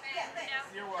this?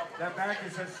 You're welcome. That bag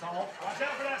that says salt. Watch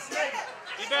out for that snake.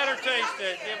 You better taste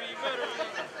it, Gibby. You better.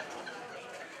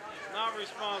 Not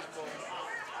responsible.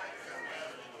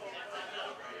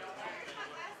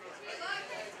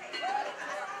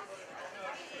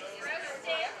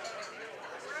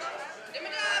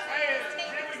 Hey,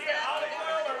 did we get olive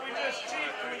oil or we just cheap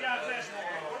and we got vegetable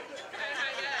oil?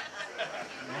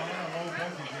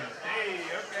 Hey,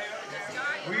 okay.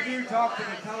 We do talk to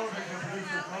the television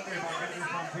producers Monday about getting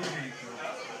this on TV, so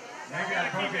maybe our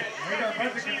budget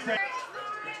can stay.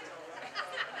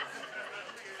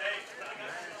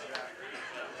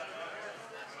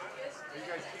 You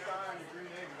guys keep an eye on your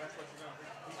green egg, that's what you're going to do.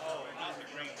 Oh, not the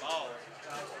green ball.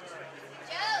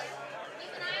 Joe,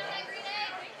 keep an eye on that green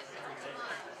egg. Is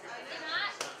it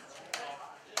hot?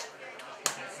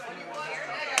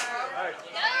 Hey.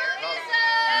 Go, Lisa!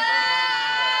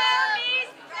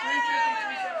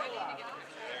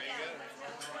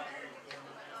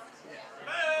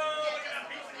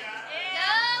 Go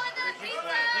with the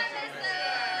pizza, Lisa!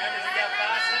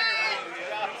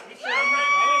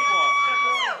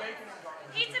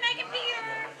 Pizza making Peter!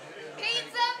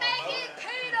 Pizza making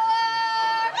Peter!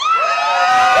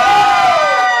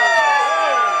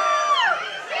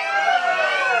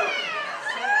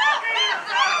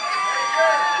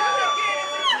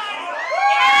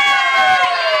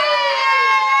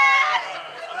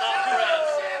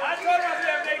 I told her the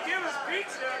other day, give us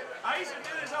pizza. I used to do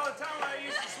this all the time when I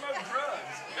used to smoke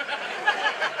drugs.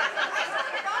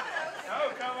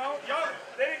 Oh, come on. Y'all,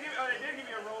 they did give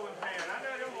me a rolling pan. I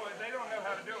know they don't know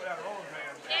how to do it without a rolling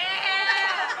pan.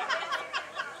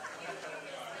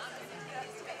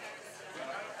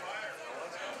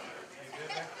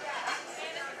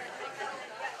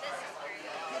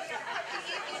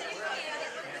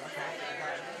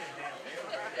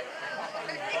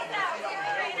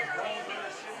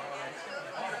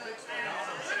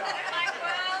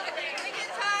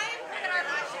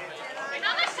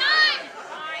 How much time?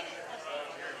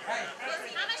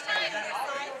 How much time?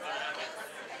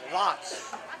 Lots.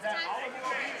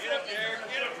 Get up there.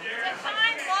 Get up there. The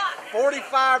time block.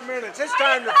 45 minutes. It's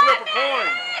time to flip a coin.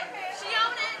 She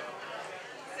owned it.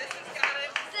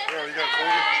 Yeah, you got a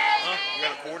quarter? Huh? You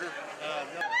got a quarter?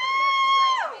 No.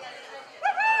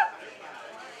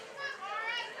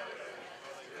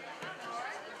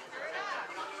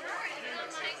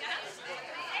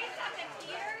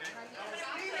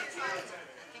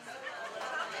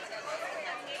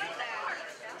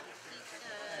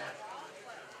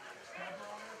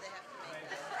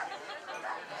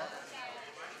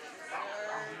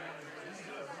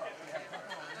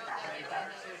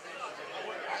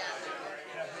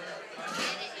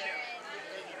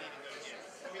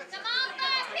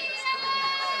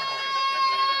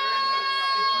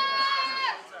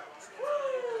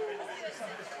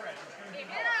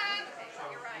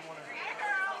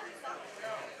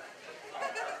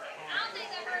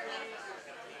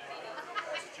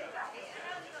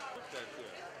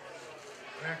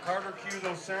 Man, Carter Q,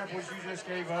 those samples you just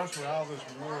gave us were out of this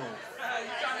world.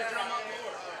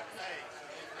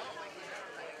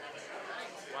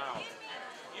 Wow.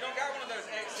 You don't got one of those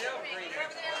XL green.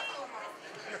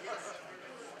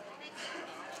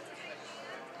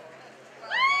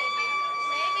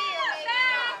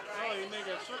 Oh, you made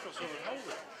that circle so it hold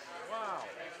it. Wow.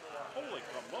 Holy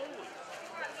camole.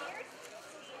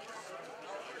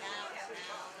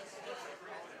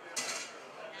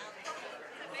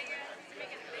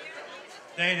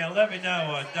 Dana, let me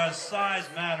know, does size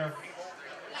matter?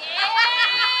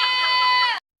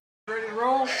 Ready to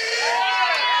roll?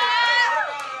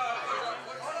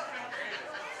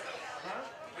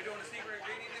 We doing a secret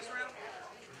ingredient this round?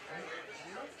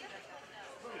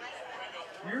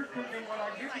 You're cooking what I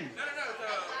give you. No,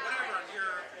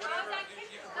 whatever.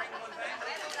 You can bring one thing.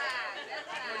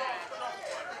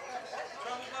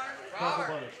 Truffle butter? Truffle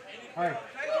butter. All right.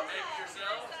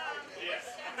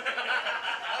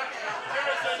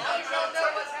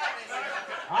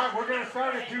 All right, we're going to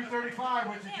start at 2:35,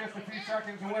 which is just a few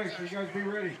seconds away, so you guys be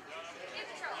ready.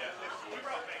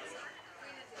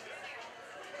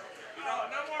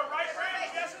 No more right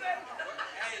brands yesterday?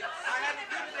 Hey, I had to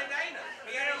do it in Dana.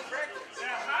 He had his breakfast.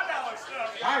 Yeah, $5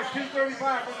 stuff. All right, 2:35,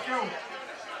 let's go.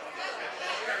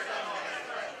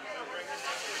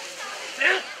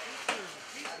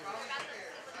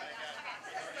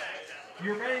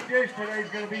 Your main dish today is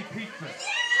going to be pizza.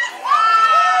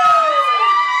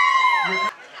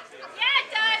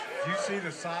 Do you see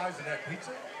the size of that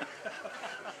pizza?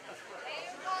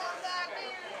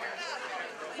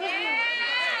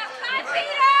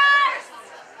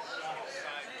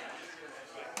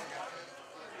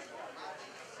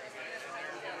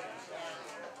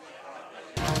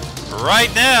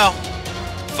 Right now,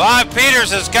 5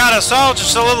 Peters has got us all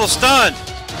just a little stunned.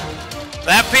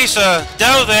 That piece of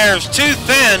dough there is too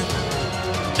thin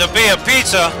to be a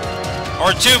pizza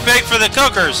or too big for the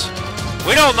cookers.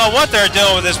 We don't know what they're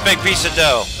doing with this big piece of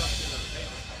dough.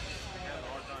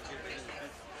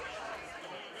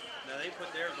 Now they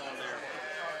put theirs on there.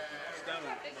 Stone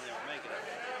when they were making it.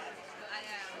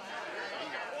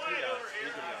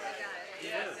 He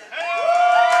is.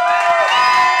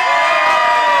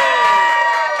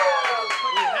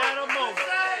 We had a moment.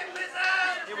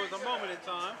 It was a moment in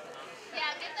time.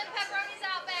 Yeah, get the pepperonis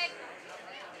out, babe.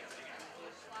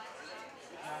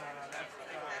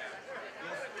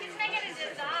 He's making a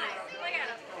design. Look at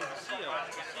him. See a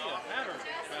pattern.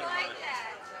 Just like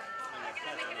that. Look at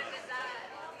him making a design.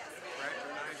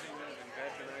 Fraternizing and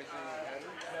patronizing.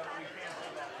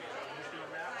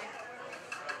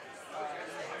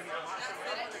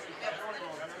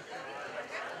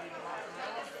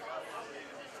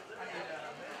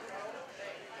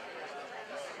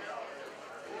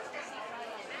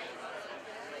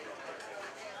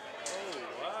 Oh,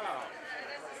 wow.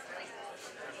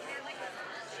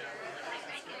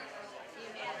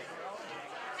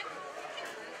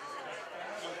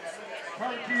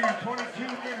 Barbecue, 22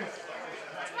 minutes.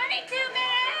 22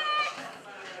 minutes!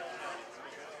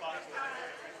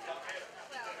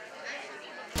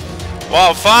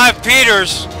 While 5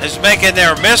 Peters is making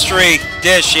their mystery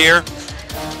dish here,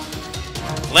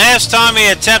 last time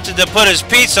he attempted to put his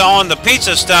pizza on the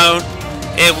pizza stone,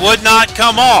 it would not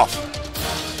come off.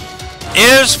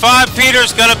 Is 5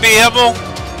 Peters going to be able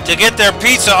to get their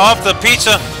pizza off the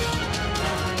pizza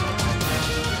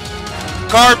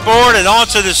cardboard and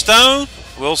onto the stone?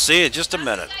 We'll see in just a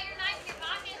minute.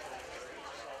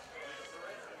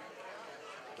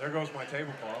 There goes my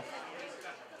tablecloth.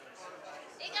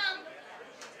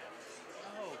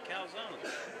 Oh, calzone.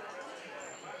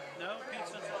 No,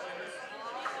 pizza.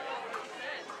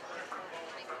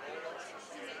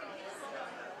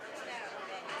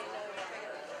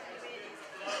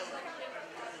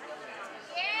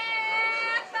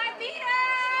 Yeah, 5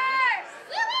 Peters!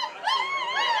 Woo-hoo-hoo-hoo!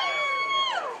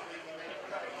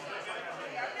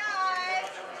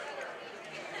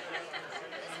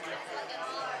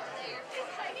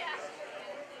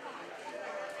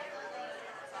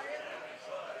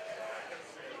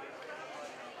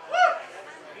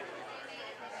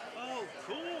 Oh,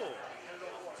 cool.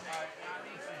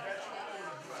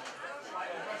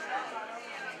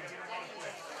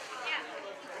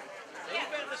 You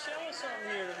better show us something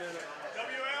here in a minute.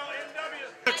 WLNW.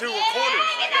 2 recorders.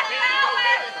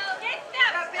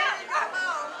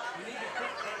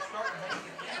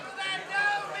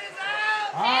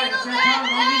 All right, it's that time.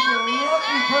 I need the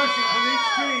lucky person from each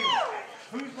team.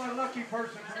 Who's my lucky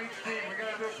person from each team? We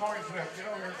got to do a coin flip. Get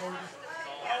over here, Gordon.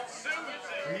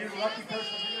 Are you the lucky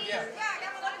person from your team?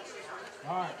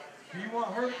 All right. Do you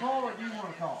want her to call or do you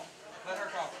want to call? Let her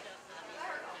call.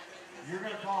 You're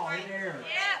going to call in the air.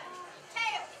 Yeah.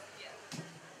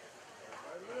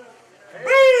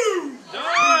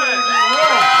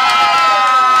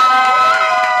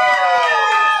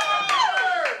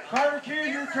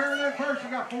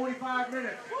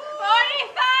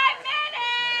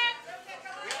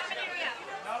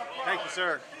 Thank you,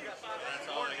 sir.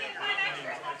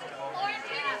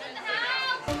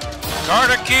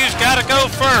 Carter Q's got to go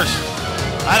first.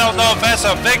 I don't know if that's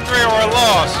a victory or a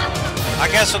loss. I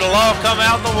guess it'll all come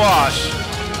out in the wash.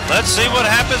 Let's see what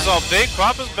happens on Big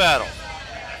Papa's Battle.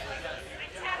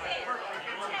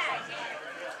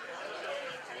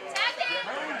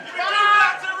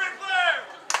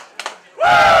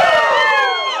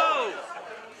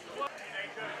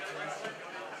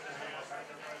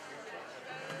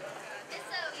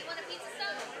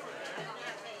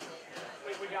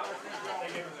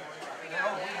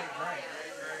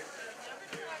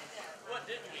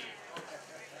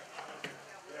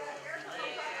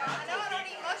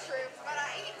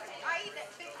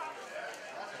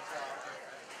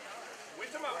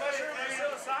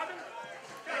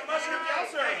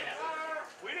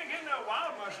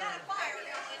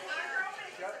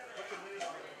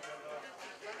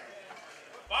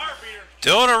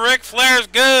 Doing a Ric Flair's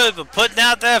good, but putting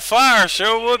out that fire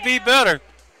sure would be better.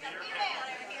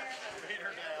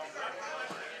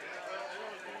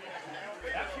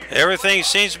 Everything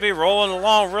seems to be rolling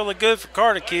along really good for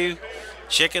Carter Q.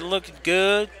 Chicken looking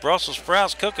good, Brussels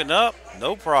sprouts cooking up,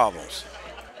 no problems.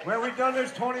 Well, we've done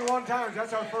this 21 times.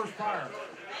 That's our first fire.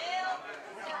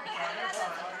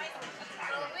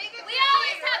 We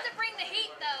always have to bring the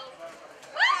heat, though.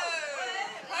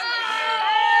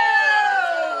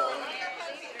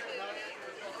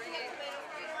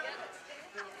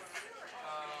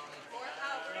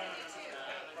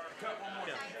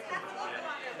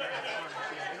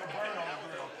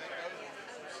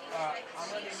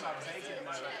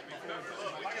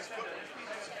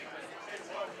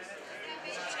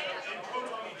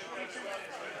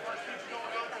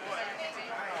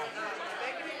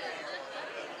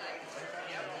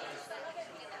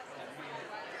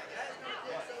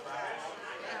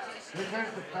 This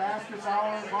is the fastest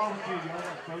hour in barbecue. You only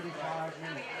got 35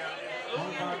 minutes.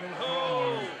 25 minutes.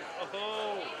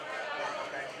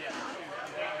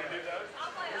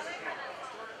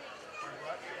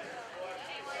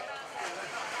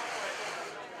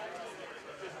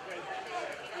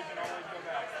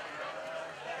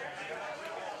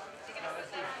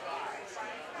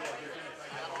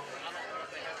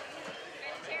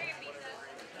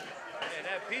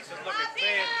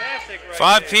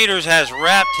 Five Peters has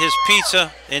wrapped his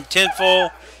pizza in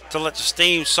tinfoil to let the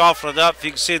steam soften it up.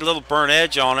 You can see the little burnt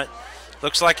edge on it.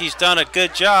 Looks like he's done a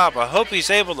good job. I hope he's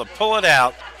able to pull it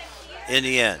out in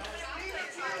the end.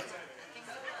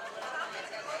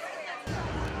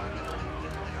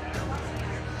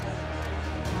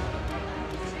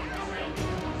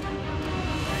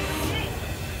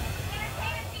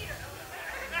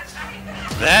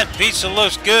 That pizza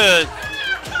looks good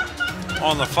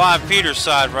on the Five Peters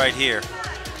side right here.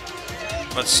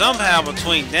 But somehow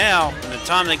between now and the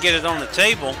time they get it on the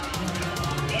table,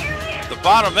 the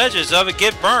bottom edges of it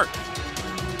get burnt.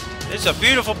 It's a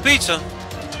beautiful pizza,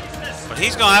 but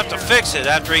he's going to have to fix it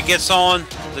after he gets on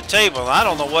the table. I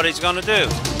don't know what he's going to do.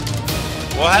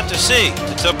 We'll have to see.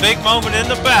 It's a big moment in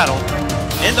the battle,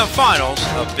 in the finals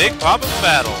of Big Papa's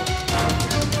Battle.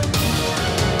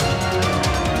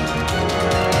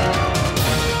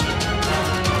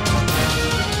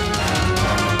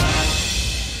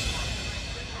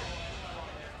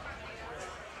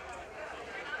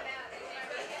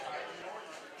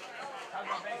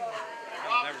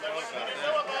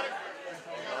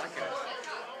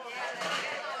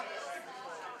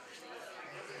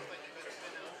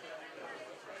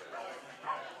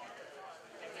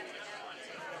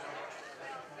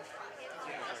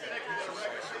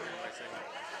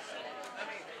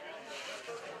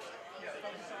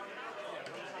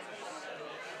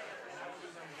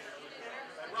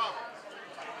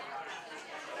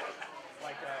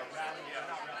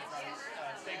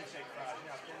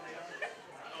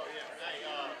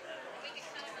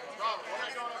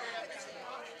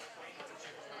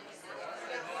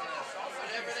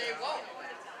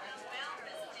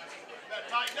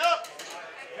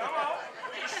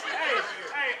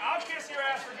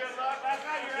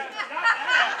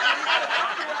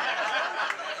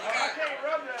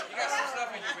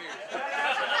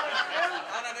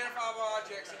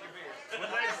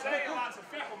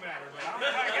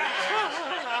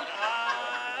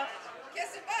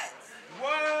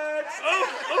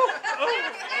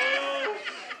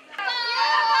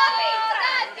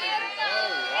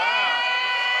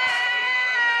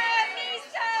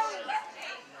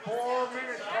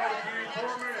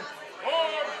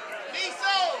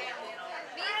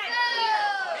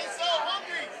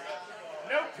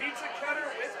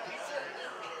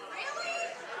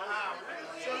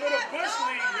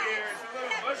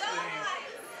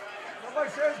 Nobody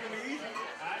says it's going to be easy.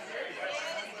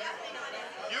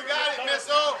 You got it,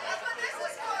 Missile. That's what this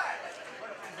is for.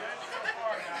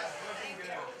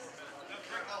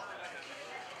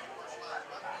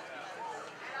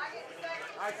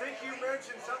 I think you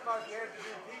mentioned something about you had to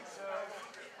do pizza.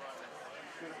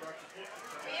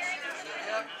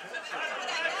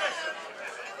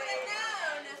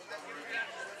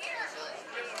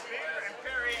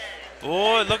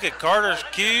 Boy, look at Carter's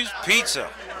Q's Pizza.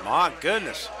 My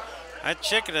goodness. That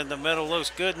chicken in the middle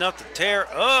looks good enough to tear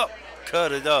up.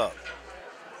 Cut it up.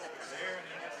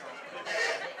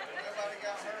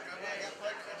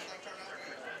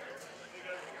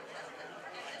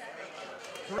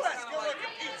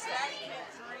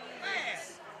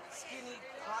 Skinny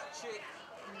hot chick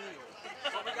meal.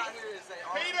 What we got here is a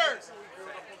Peter! We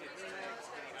grilled up on the green eggs,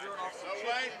 grilled off some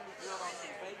chicken, we grilled off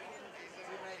some bacon.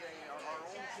 We made our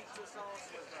own pizza sauce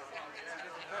with some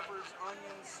different peppers,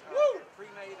 onions,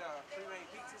 pre-made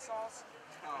pizza sauce.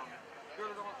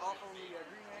 Grilled it off on the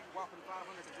green egg, whopping 500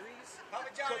 degrees.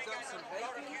 Cooked up some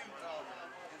bacon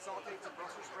and sauteed some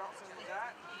Brussels sprouts in with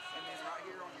that. And then right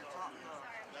here on your top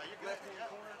left-hand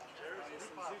corner is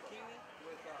some zucchini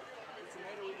with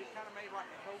tomato. We just kind of made like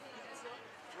a cold pizza,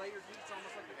 layered pizza,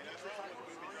 almost like a pizza type of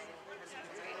design. And some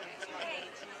potatoes,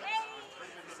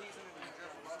 cheese, seasoning, and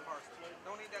dressed with some parsley.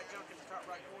 Don't need that junk in the top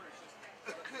right corner. It's just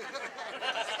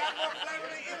it's got more flavor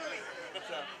than Italy.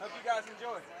 So, hope you guys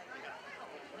enjoy.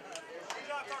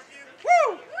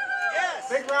 Woo! Yes!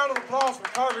 Big round of applause for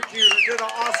Barbecue. They did an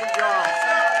awesome job.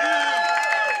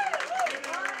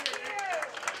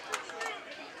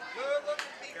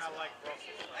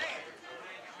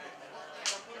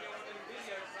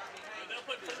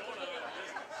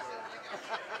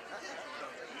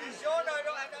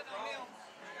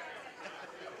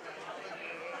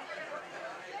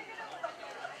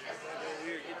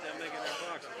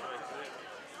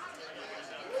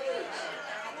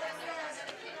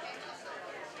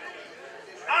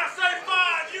 I say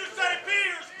 5, you say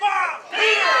Peter's 5.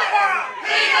 Peter! 5!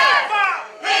 Peter!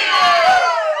 5! Peter!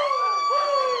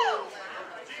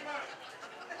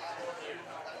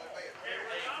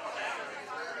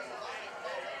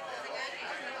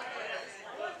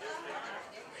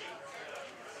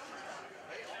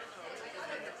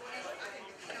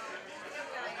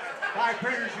 Five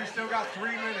Peters, you still got 3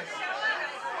 minutes.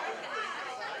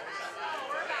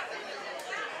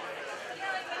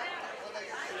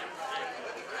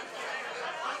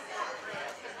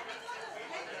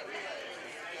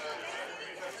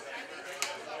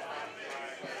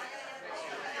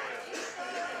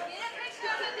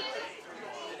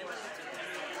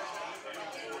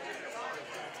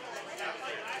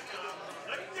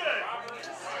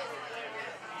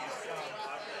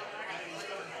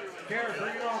 Garrett,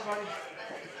 bring it on, buddy.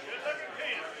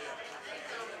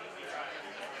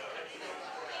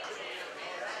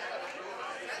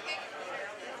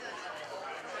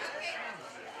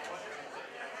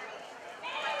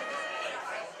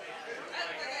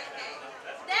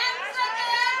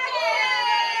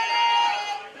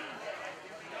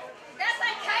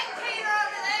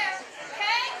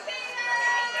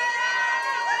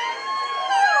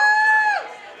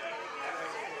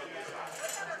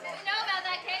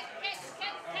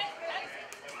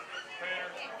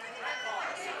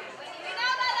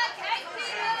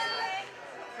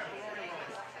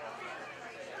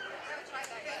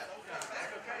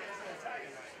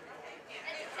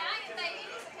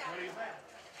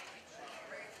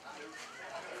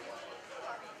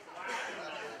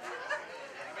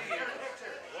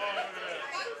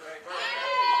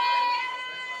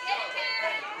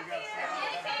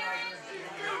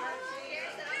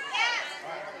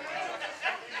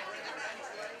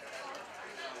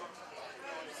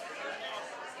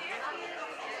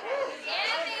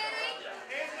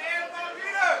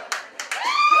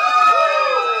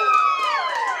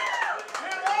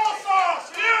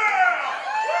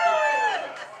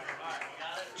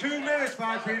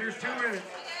 Peters, 2 minutes.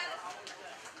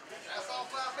 That's all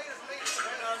 5 Peters for me.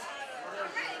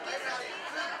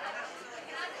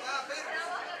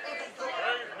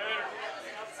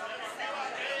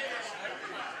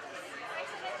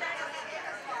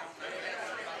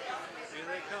 Here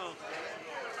they come.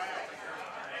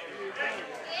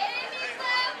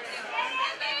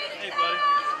 Hey, buddy.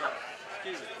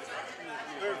 Excuse me.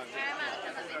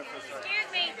 Excuse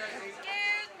me.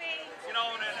 Get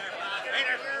on in there, 5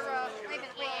 Peters. Leave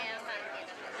it,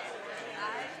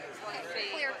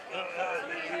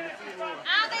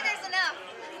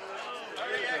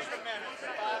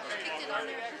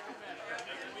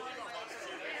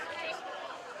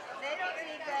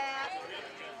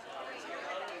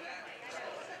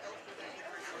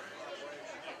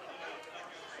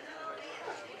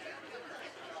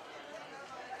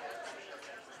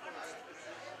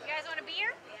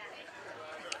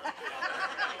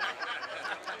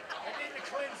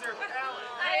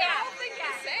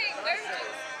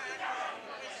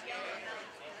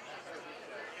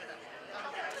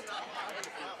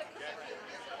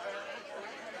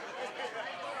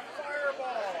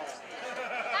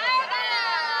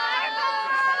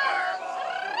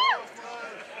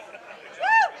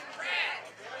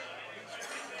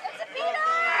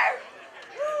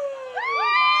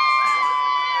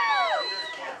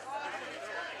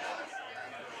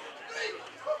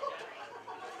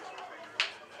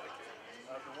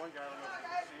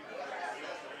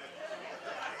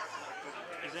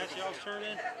 Is that y'all's turn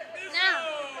in? No.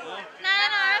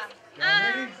 Not ours.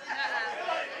 I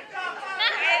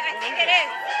think it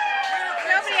is.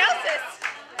 Nobody else's.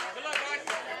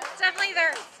 It's definitely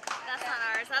theirs. That's not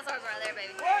ours. That's ours right there,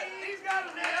 baby. What? These guys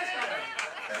are nasty.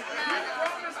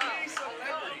 Promise me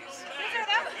celebrities. These are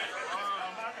those.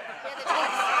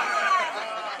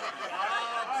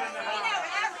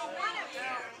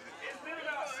 It's been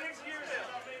about 6 years since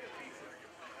I made a pizza.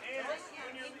 And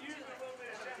when you're using a little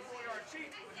bit of Chef Boyardee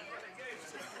cheese, which is what they gave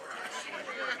us, you're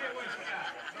going to get what you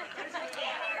got.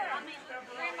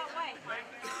 Grandma way.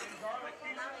 Bacon and garlic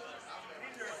pizza.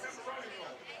 These are pepperoni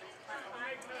rolls. I'm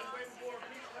making those way before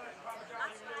Pizza Hut and Papa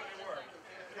John's even know they work.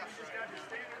 Then you just got your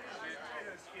standard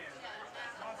potato skin.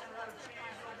 Mozzarella cheese,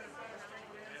 a little bit of butter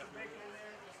sprinkled in, some bacon in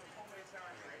there, and some homemade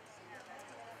sour cream.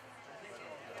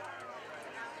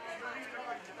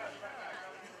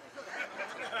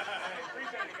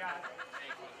 Appreciate it, guys.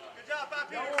 Good job,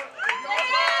 Bob Peter.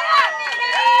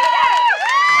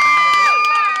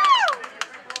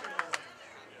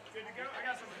 Good to go. I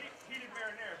got some heated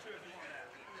marinara too if you want that.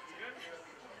 Good?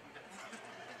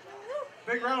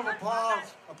 Big round of applause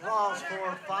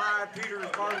for 5 Peter's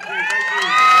Barbecue. Thank you.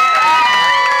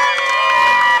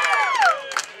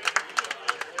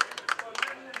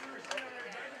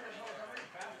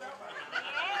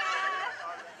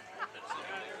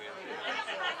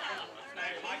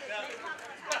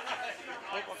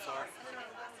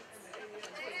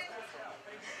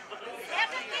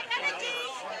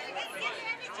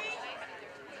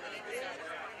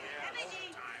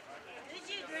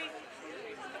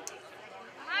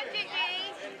 Hi, Vicky.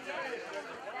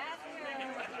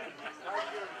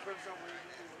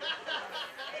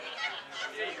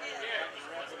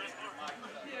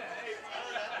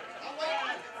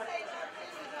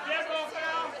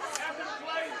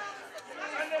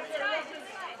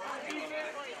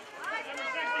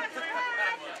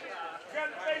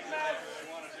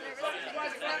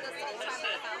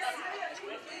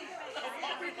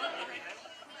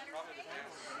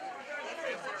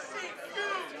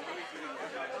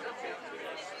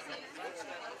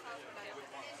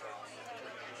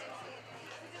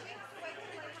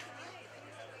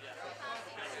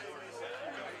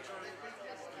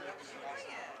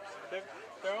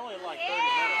 They're only like 30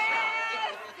 minutes now.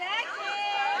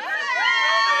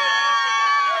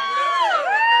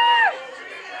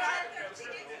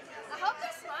 I hope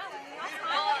they're smiling. Y'all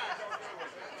smiling?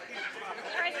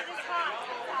 Crazy just hot.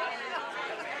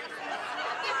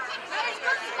 Let's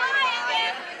go smiling,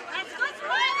 man. Let's go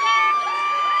smiling.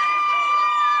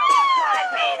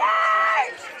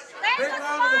 Big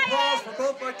round of applause for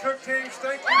both my cook teams.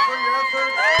 Thank you for your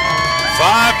efforts.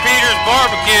 5 Peter's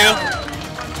Barbecue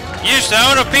used to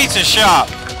own a pizza shop,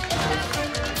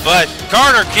 but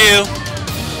Carter Q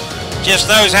just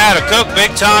knows how to cook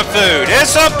big time food.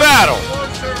 It's a battle.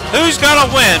 Who's gonna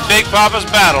win Big Papa's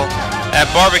battle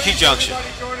at Barbecue Junction?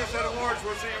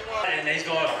 And he's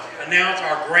going to announce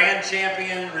our grand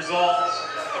champion results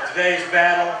of today's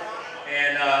battle.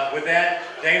 And with that,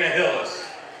 Dana Hillis.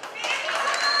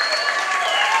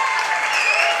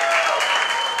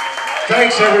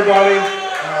 Thanks, everybody.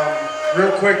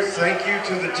 Real quick, thank you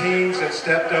to the teams that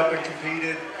stepped up and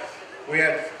competed. We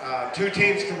had 2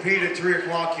 teams compete at 3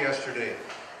 o'clock yesterday.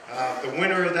 The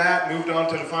winner of that moved on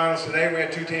to the finals today. We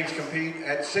had 2 teams compete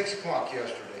at 6 o'clock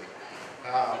yesterday.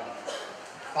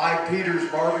 5 Peter's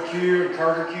Barbecue and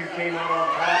Carter Q came out on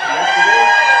top yesterday.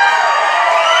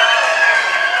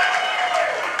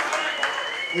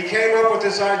 We came up with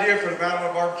this idea for the Battle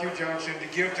of Barbecue Junction to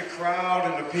give the crowd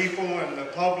and the people and the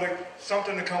public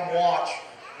something to come watch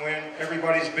when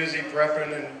everybody's busy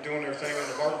prepping and doing their thing in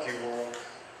the barbecue world.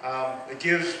 It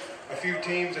gives a few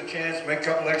teams a chance to make a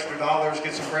couple extra dollars,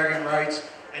 get some bragging rights,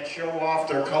 and show off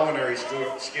their culinary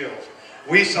skills.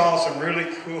 We saw some really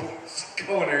cool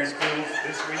culinary skills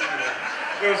this weekend.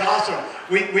 It was awesome.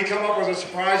 We come up with a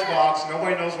surprise box.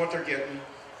 Nobody knows what they're getting.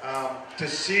 To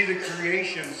see the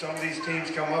creation some of these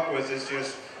teams come up with is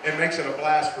just, it makes it a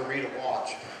blast for me to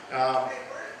watch.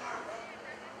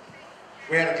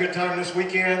 We had a good time this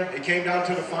weekend. It came down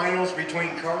to the finals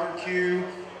between Carter Q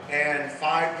and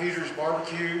 5 Peter's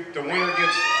Barbecue. The winner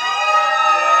gets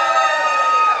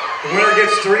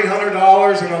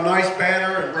 $300 and a nice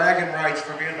banner and bragging rights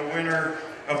for being the winner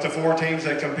of the 4 teams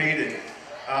that competed.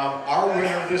 Our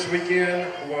winner this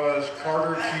weekend was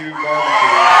Carter Q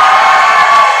Barbecue.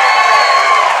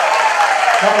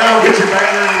 Come down, get your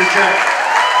banner and your check.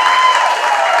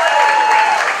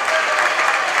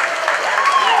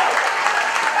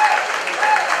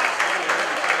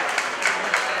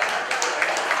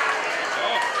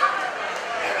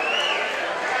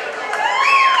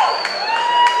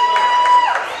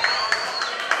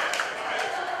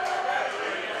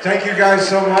 Thank you guys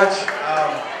so much.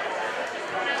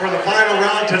 For the final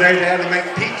round today, they had to make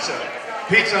pizza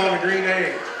on the green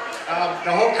egg.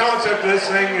 The whole concept of this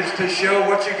thing is to show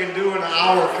what you can do in an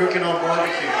hour cooking on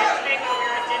barbecue.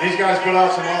 These guys put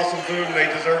out some awesome food and they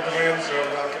deserve to win, so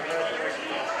congratulations.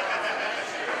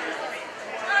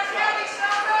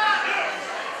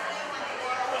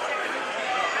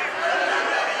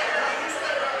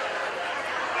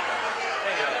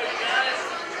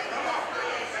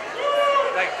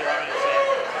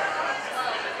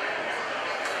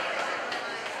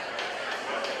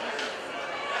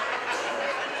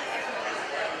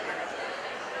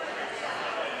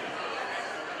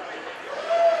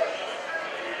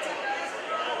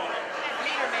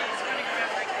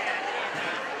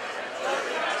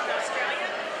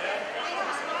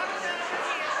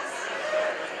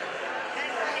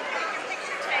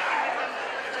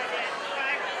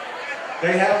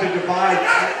 They have to divide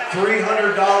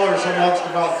 $300 amongst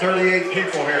about 38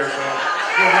 people here, so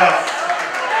good luck.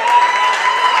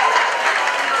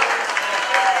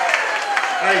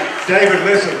 Hey, David,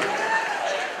 listen.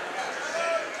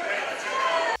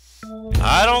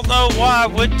 I don't know why,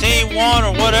 what team won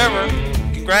or whatever.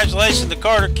 Congratulations to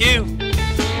Carter Q.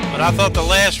 But I thought the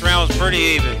last round was pretty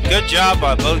even. Good job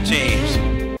by both teams.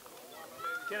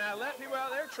 Can I let people out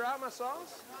there try my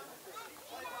sauce?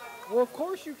 Well, of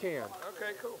course you can.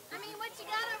 Okay, cool. I mean, what you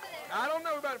got over there? I don't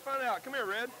know. We're about to find out. Come here,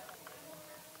 Red.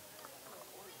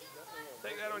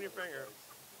 Take that on your finger.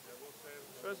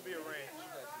 It's supposed to be a ranch.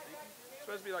 It's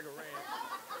supposed to be like a ranch.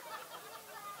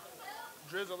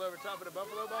 Drizzle over top of the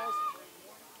buffalo balls?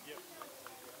 Yep.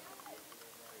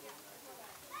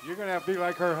 You're going to have to be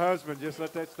like her husband. Just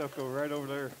let that stuff go right over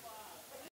there.